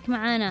دائما تشارك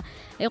معنا.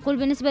 يقول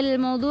بالنسبة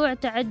للموضوع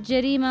تعد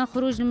جريمة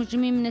خروج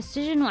المجرمين من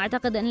السجن،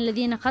 وأعتقد أن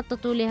الذين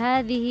خططوا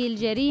لهذه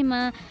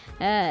الجريمة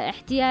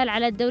احتيال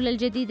على الدولة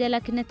الجديدة،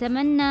 لكن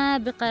نتمنى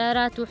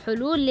بقرارات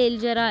وحلول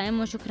للجرائم.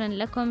 وشكرا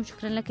لكم.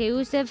 شكرا لك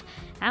يوسف.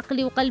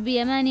 عقلي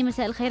وقلبي يماني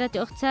مساء الخيرات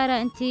يا أخت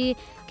سارة، أنت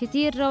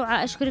كثير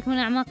روعة، أشكرك من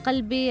أعماق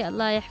قلبي،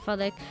 الله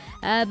يحفظك.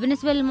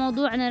 بالنسبة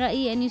للموضوع أنا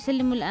رأيي أن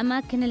يسلموا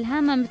الأماكن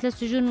الهامة مثل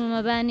السجون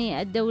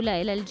ومباني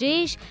الدولة إلى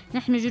الجيش.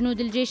 نحن جنود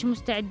الجيش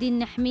مستعدين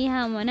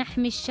نحميها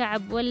ونحمي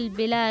الشعب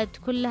والبلاد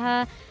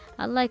كلها،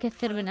 الله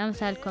يكثر من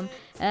أمثالكم.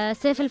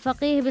 سيف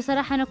الفقيه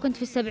بصراحة أنا كنت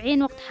في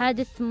 70 وقت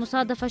حادث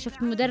مصادفة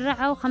شفت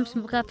مدرعة و5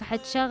 مكافحة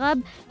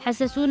شغب،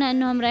 حسسونا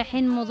أنهم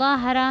رايحين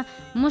مظاهرة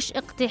مش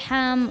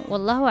اقتحام،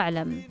 والله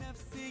أعلم.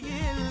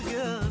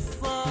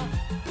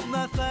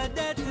 ما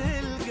فادت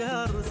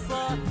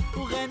القرصة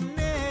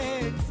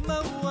وغنيت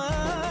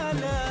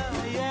موالة،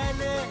 يا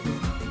ليت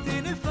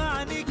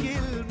تنفعني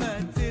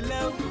كلمة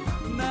لو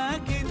ما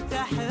كنت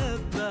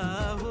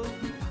أحبه.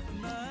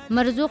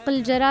 مرزوق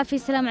الجرافي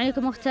السلام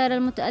عليكم أختار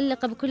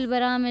المتألقة بكل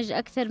برامج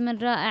أكثر من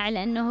رائع،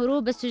 لأنه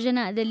هروب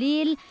السجناء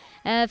دليل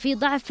في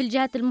ضعف في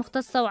الجهات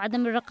المختصة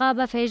وعدم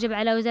الرقابة، فيجب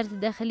على وزارة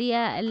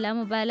الداخلية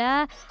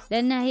اللامبالاة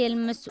لأنها هي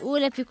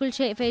المسؤولة في كل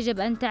شيء، فيجب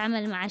أن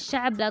تعمل مع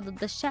الشعب لا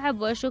ضد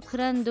الشعب.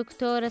 وشكرا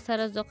دكتورة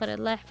سارا الزوقري،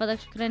 الله يحفظك.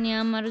 شكرا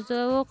يا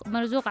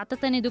مرزوق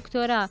أعطتني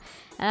دكتوراه.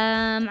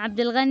 عبد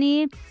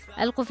الغني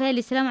القفيلي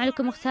السلام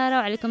عليكم أختارة.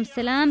 وعليكم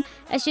السلام.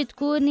 أشي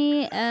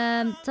تكوني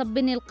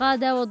تصبني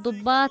القادة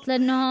والضباط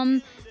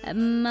لأنهم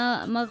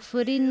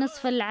مغفورين،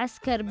 نصف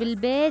العسكر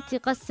بالبيت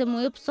يقسم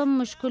ويبصم،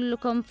 مش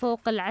كلكم فوق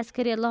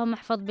العسكري. اللهم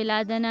احفظ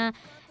بلادنا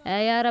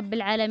يا رب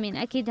العالمين.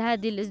 أكيد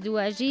هذه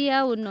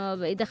الازدواجية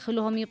وإنه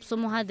يدخلوهم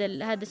يبصموا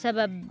هذا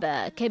سبب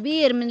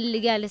كبير من اللي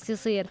جالس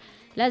يصير.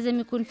 لازم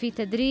يكون في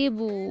تدريب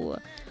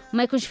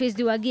وما يكونش في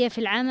ازدواجية في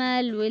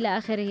العمل وإلى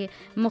آخره.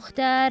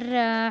 مختار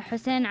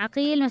حسين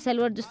عقيل مساء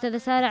الورد أستاذة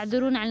سارة،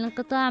 اعذرونا عن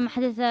الانقطاع. ما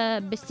حدث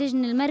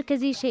بالسجن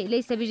المركزي شيء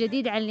ليس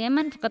بجديد على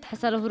اليمن، فقد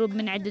حصل هروب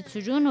من عدة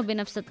سجون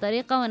وبنفس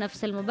الطريقة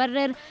ونفس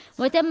المبرر،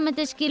 وتم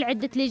تشكيل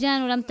عدة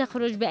لجان ولم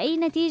تخرج بأي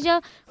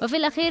نتيجة، وفي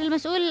الأخير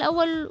المسؤول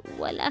الأول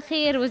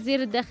والأخير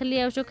وزير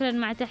الداخلية. وشكرا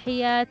مع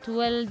تحيات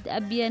ولد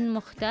أبين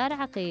مختار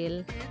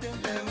عقيل.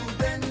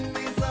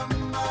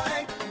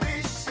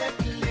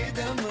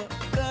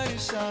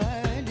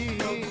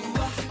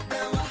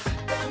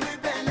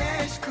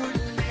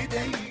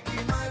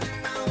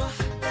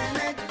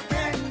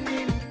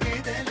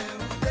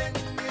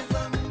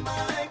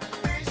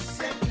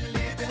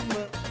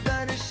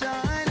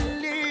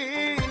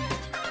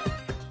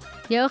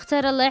 يا أخت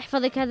سارة الله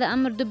يحفظك، هذا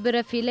أمر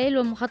دبر في ليل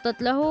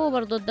ومخطط له،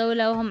 برضو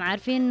الدولة وهم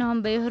عارفين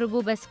أنهم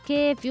بيهربوا، بس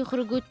كيف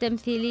يخرجوا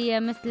التمثيلية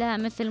مثلها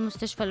مثل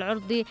مستشفى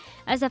العرضي؟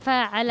 أسفة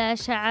على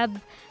شعب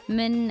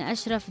من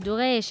أشرف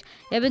دغيش.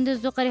 يا بنت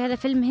الزوقري هذا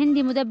فيلم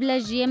هندي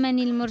مدبلج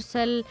يمني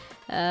المرسل.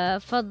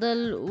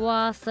 فضل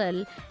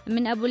واصل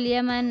من أبو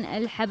اليمن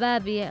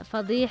الحبابي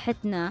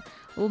فضيحتنا.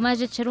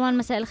 وماجد شروان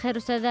مساء الخير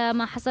أستاذة،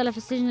 ما حصل في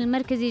السجن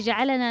المركزي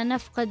جعلنا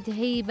نفقد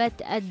هيبة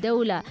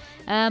الدولة.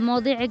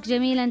 مواضيعك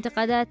جميلة،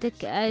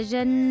 انتقاداتك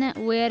جن،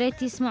 ويا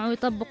ريت يسمعوا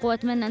ويطبقوا،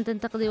 وأتمنى أن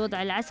تنتقدي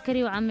وضع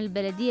العسكري وعمل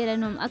البلدية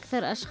لأنهم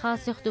أكثر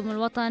أشخاص يخدموا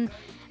الوطن.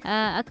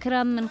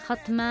 أكرم من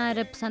خط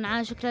مارب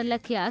صنعاء، شكرا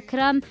لك يا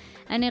أكرم.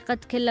 أنا قد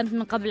تكلمت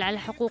من قبل على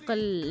حقوق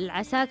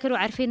العساكر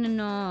وعارفين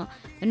إنه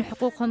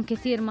حقوقهم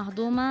كثير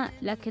مهضومة،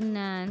 لكن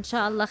إن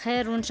شاء الله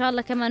خير، وإن شاء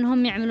الله كمان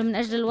هم يعملوا من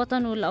أجل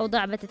الوطن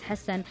والأوضاع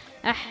بتتحسن.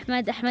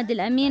 أحمد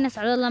الأمين،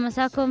 أسعد الله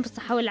مساكم في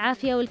الصحة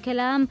والعافية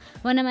والكلام.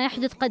 وأنا ما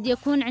يحدث قد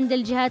يكون عند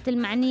الجهات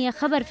المعنية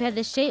خبر في هذا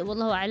الشيء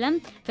والله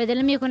أعلم، فإذا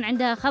لم يكن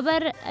عندها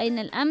خبر أين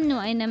الأمن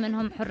وأين من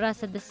هم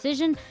حراس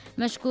السجن؟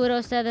 مشكورة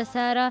أستاذة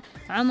سارة.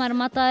 عمر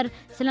مطر،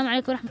 السلام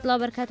عليكم ورحمة الله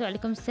وبركاته.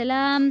 وعليكم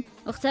السلام.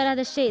 اختار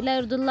هذا الشيء لا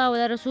يرضي الله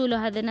ولا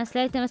رسوله، هذا الناس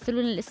لا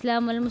يتمثلون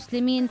الإسلام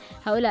والمسلمين،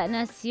 هؤلاء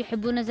ناس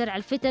يحبون زرع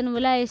الفتن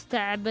ولا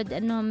يستبعد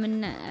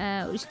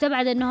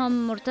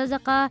أنهم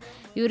مرتزقة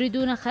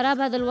يريدون خراب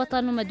هذا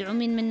الوطن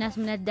ومدعومين من ناس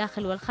من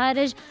الداخل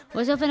والخارج،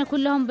 وسوف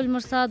نكون لهم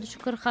بالمرصاد.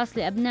 وشكر خاص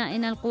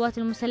لأبنائنا القوات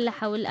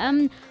المسلحة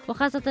والأمن،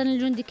 وخاصة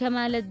الجندي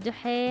كمال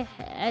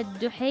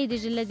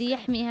الدحيدج الذي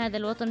يحمي هذا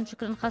الوطن.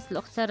 شكرا خاص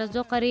لأخت سارة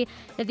الزوقري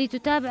الذي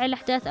تتابع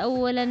الأحداث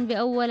أولا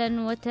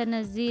بأولا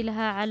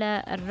وتنزيلها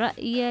على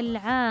الرأي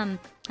العام.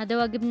 هذا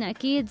واجبنا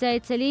أكيد.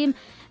 زايد سليم،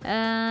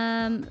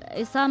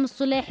 عصام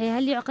الصليحي،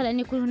 هل يعقل أن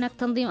يكون هناك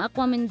تنظيم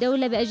أقوى من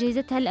دولة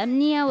بأجهزتها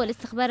الأمنية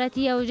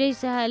والاستخباراتية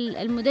وجيشها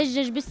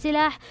المدجج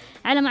بالسلاح؟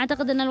 على ما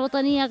أعتقد أن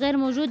الوطنية غير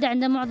موجودة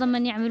عند معظم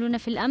من يعملون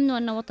في الأمن،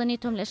 وأن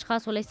وطنيتهم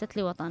لأشخاص وليست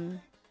لوطن.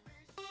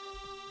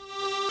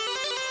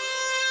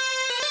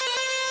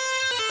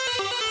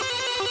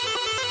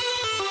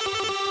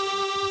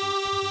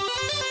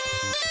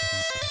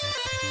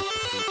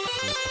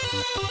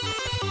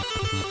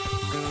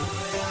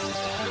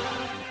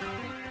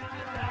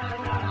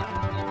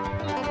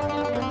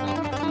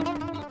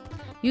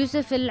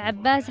 يوسف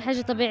العباس،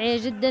 حاجة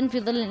طبيعية جدا في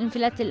ظل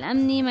الانفلات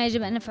الأمني، ما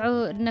يجب أن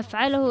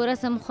نفعله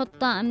رسم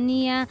خطة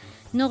أمنية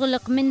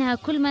نغلق منها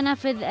كل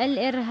منافذ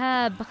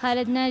الإرهاب.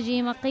 خالد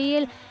ناجي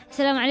مقيل،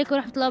 السلام عليكم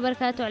ورحمة الله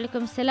وبركاته.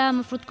 وعليكم السلام.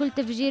 مفروض كل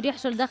تفجير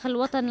يحصل داخل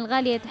الوطن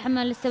الغالي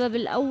يتحمل السبب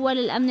الأول،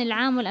 الأمن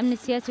العام والأمن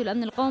السياسي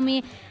والأمن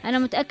القومي. أنا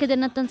متأكد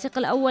أن التنسيق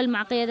الأول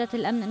مع قيادات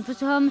الأمن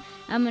أنفسهم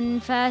أمن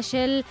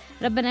فاشل.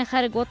 ربنا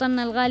يخارج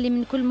وطننا الغالي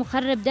من كل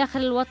مخرب داخل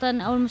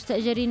الوطن أو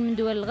المستأجرين من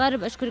دول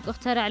الغرب. أشكرك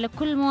أخت سارة على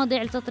كل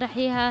المواضيع اللي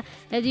تطرحيها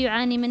الذي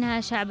يعاني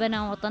منها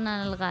شعبنا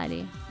ووطننا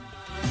الغالي.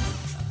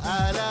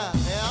 ألا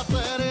يا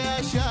طير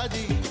يا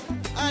شادي،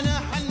 أنا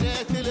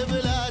حنيت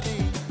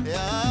لبلادي،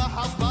 يا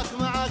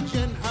حظك معك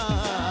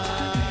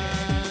جنحان.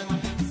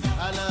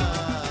 ألا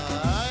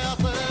يا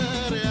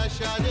طير يا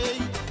شادي،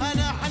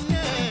 أنا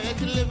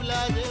حنيت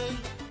لبلادي.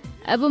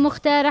 أبو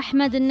مختار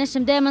أحمد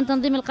النشم، دائما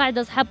تنظيم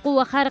القاعدة أصحاب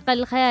قوة خارقة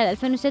للخيال.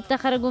 2006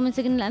 خرجوا من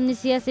سجن الأمن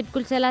السياسي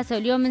بكل سلاسة،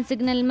 واليوم من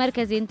سجن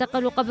المركزي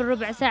انتقلوا قبل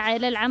ربع ساعة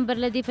إلى العنبر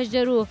الذي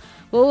فجروه،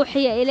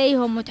 وأوحي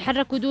إليهم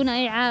وتحركوا دون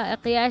أي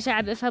عائق. يا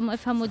شعب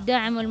افهموا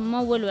الداعم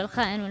والممول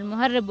والخائن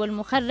والمهرب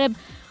والمخرب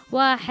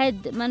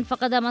واحد، من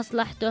فقد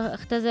مصلحته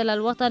اختزل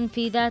الوطن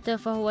في ذاته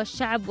فهو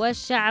الشعب،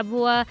 والشعب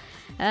هو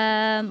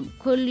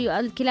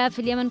الكلاب في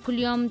اليمن كل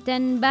يوم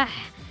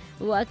تنبح،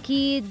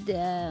 وأكيد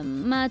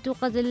ما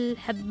توقظ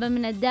الحبة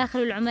من الداخل.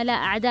 والعملاء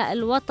أعداء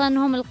الوطن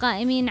هم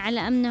القائمين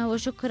على أمنه،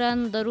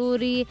 وشكرا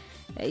ضروري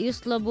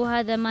يصلبوا،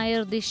 هذا ما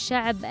يرضي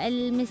الشعب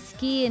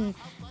المسكين.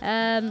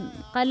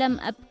 قلم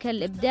أبكى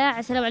الإبداع،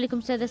 السلام عليكم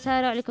أستاذة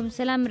سارة. وعليكم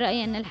السلام.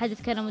 رأيي أن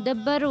الحادث كان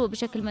مدبر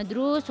وبشكل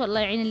مدروس، والله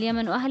يعين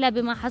اليمن وأهلها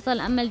بما حصل.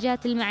 أما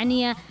الجهات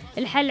المعنية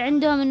الحل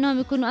عندهم أنهم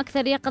يكونوا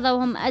أكثر يقظة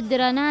وهم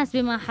أدرى ناس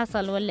بما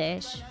حصل، ولا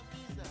إيش؟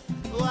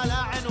 ولا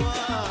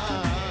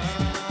عنوان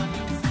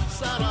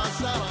سارا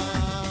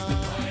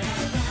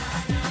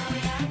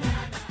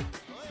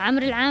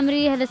عمرو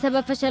العامري، هذا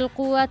سبب فشل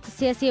القوات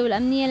السياسية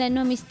والأمنية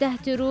لأنهم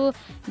يستهتروا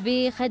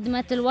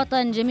بخدمة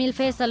الوطن. جميل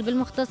فيصل،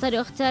 بالمختصر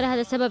يا أخت سارة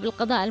هذا سبب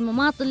القضاء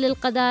المماطل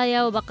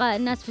للقضايا وبقاء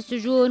الناس في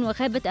السجون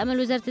وخيبة أمل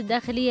وزارة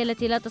الداخلية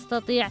التي لا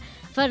تستطيع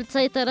فرض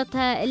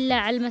سيطرتها إلا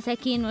على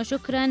المساكين.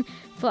 وشكرا.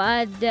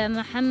 فؤاد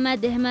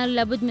محمد، إهمال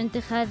لابد من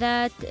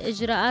اتخاذات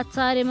إجراءات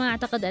صارمة،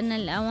 أعتقد أن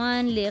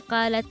الأوان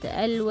لإقالة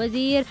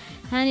الوزير.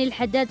 هاني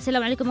الحداد،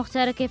 السلام عليكم أخت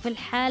سارة، كيف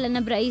الحال؟ أنا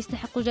برأيي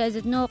يستحقوا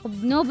جائزة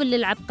نوبل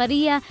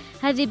للعبقرية،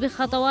 هذه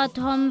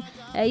بخطواتهم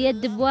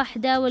يد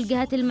بواحدة،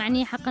 والجهات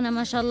المعنية حقنا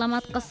ما شاء الله ما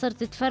تقصر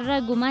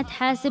تتفرج وما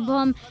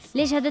تحاسبهم.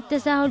 ليش هذا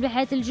التساهل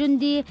بحياة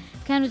الجندي؟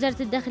 كان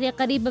وزارة الداخلية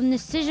قريبة من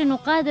السجن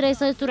وقادرة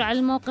يسيطروا على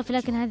الموقف،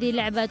 لكن هذه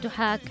لعبة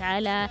تحاك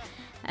على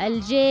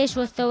الجيش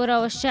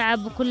والثورة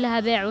والشعب، وكلها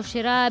بيع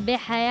وشراء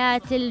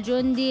بحياة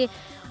الجندي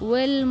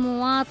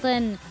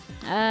والمواطن.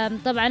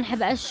 طبعا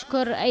حب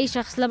أشكر أي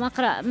شخص لم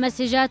أقرأ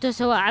مسجاته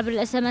سواء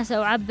عبر الSMS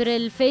أو عبر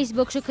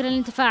الفيسبوك. شكرا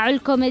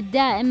لتفاعلكم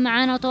الدائم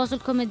معنا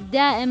وتواصلكم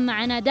الدائم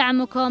معنا،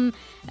 دعمكم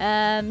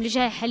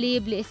لشاي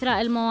حليب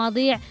لإثراء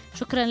المواضيع.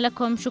 شكرا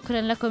لكم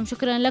شكرا لكم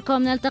شكرا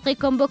لكم.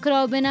 نلتقيكم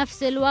بكرة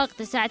وبنفس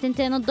الوقت الساعة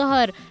 2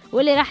 الظهر،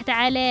 واللي راحت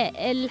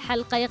عليه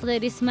الحلقة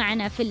يقدر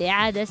يسمعنا في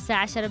الإعادة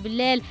الساعة 10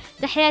 بالليل.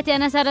 تحياتي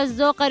أنا سارا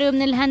الزوقري،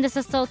 ومن الهندسة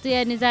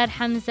الصوتية نزار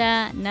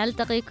حمزة.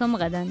 نلتقيكم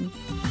غدا.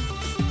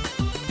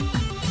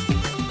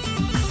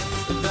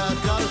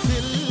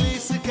 ذكرت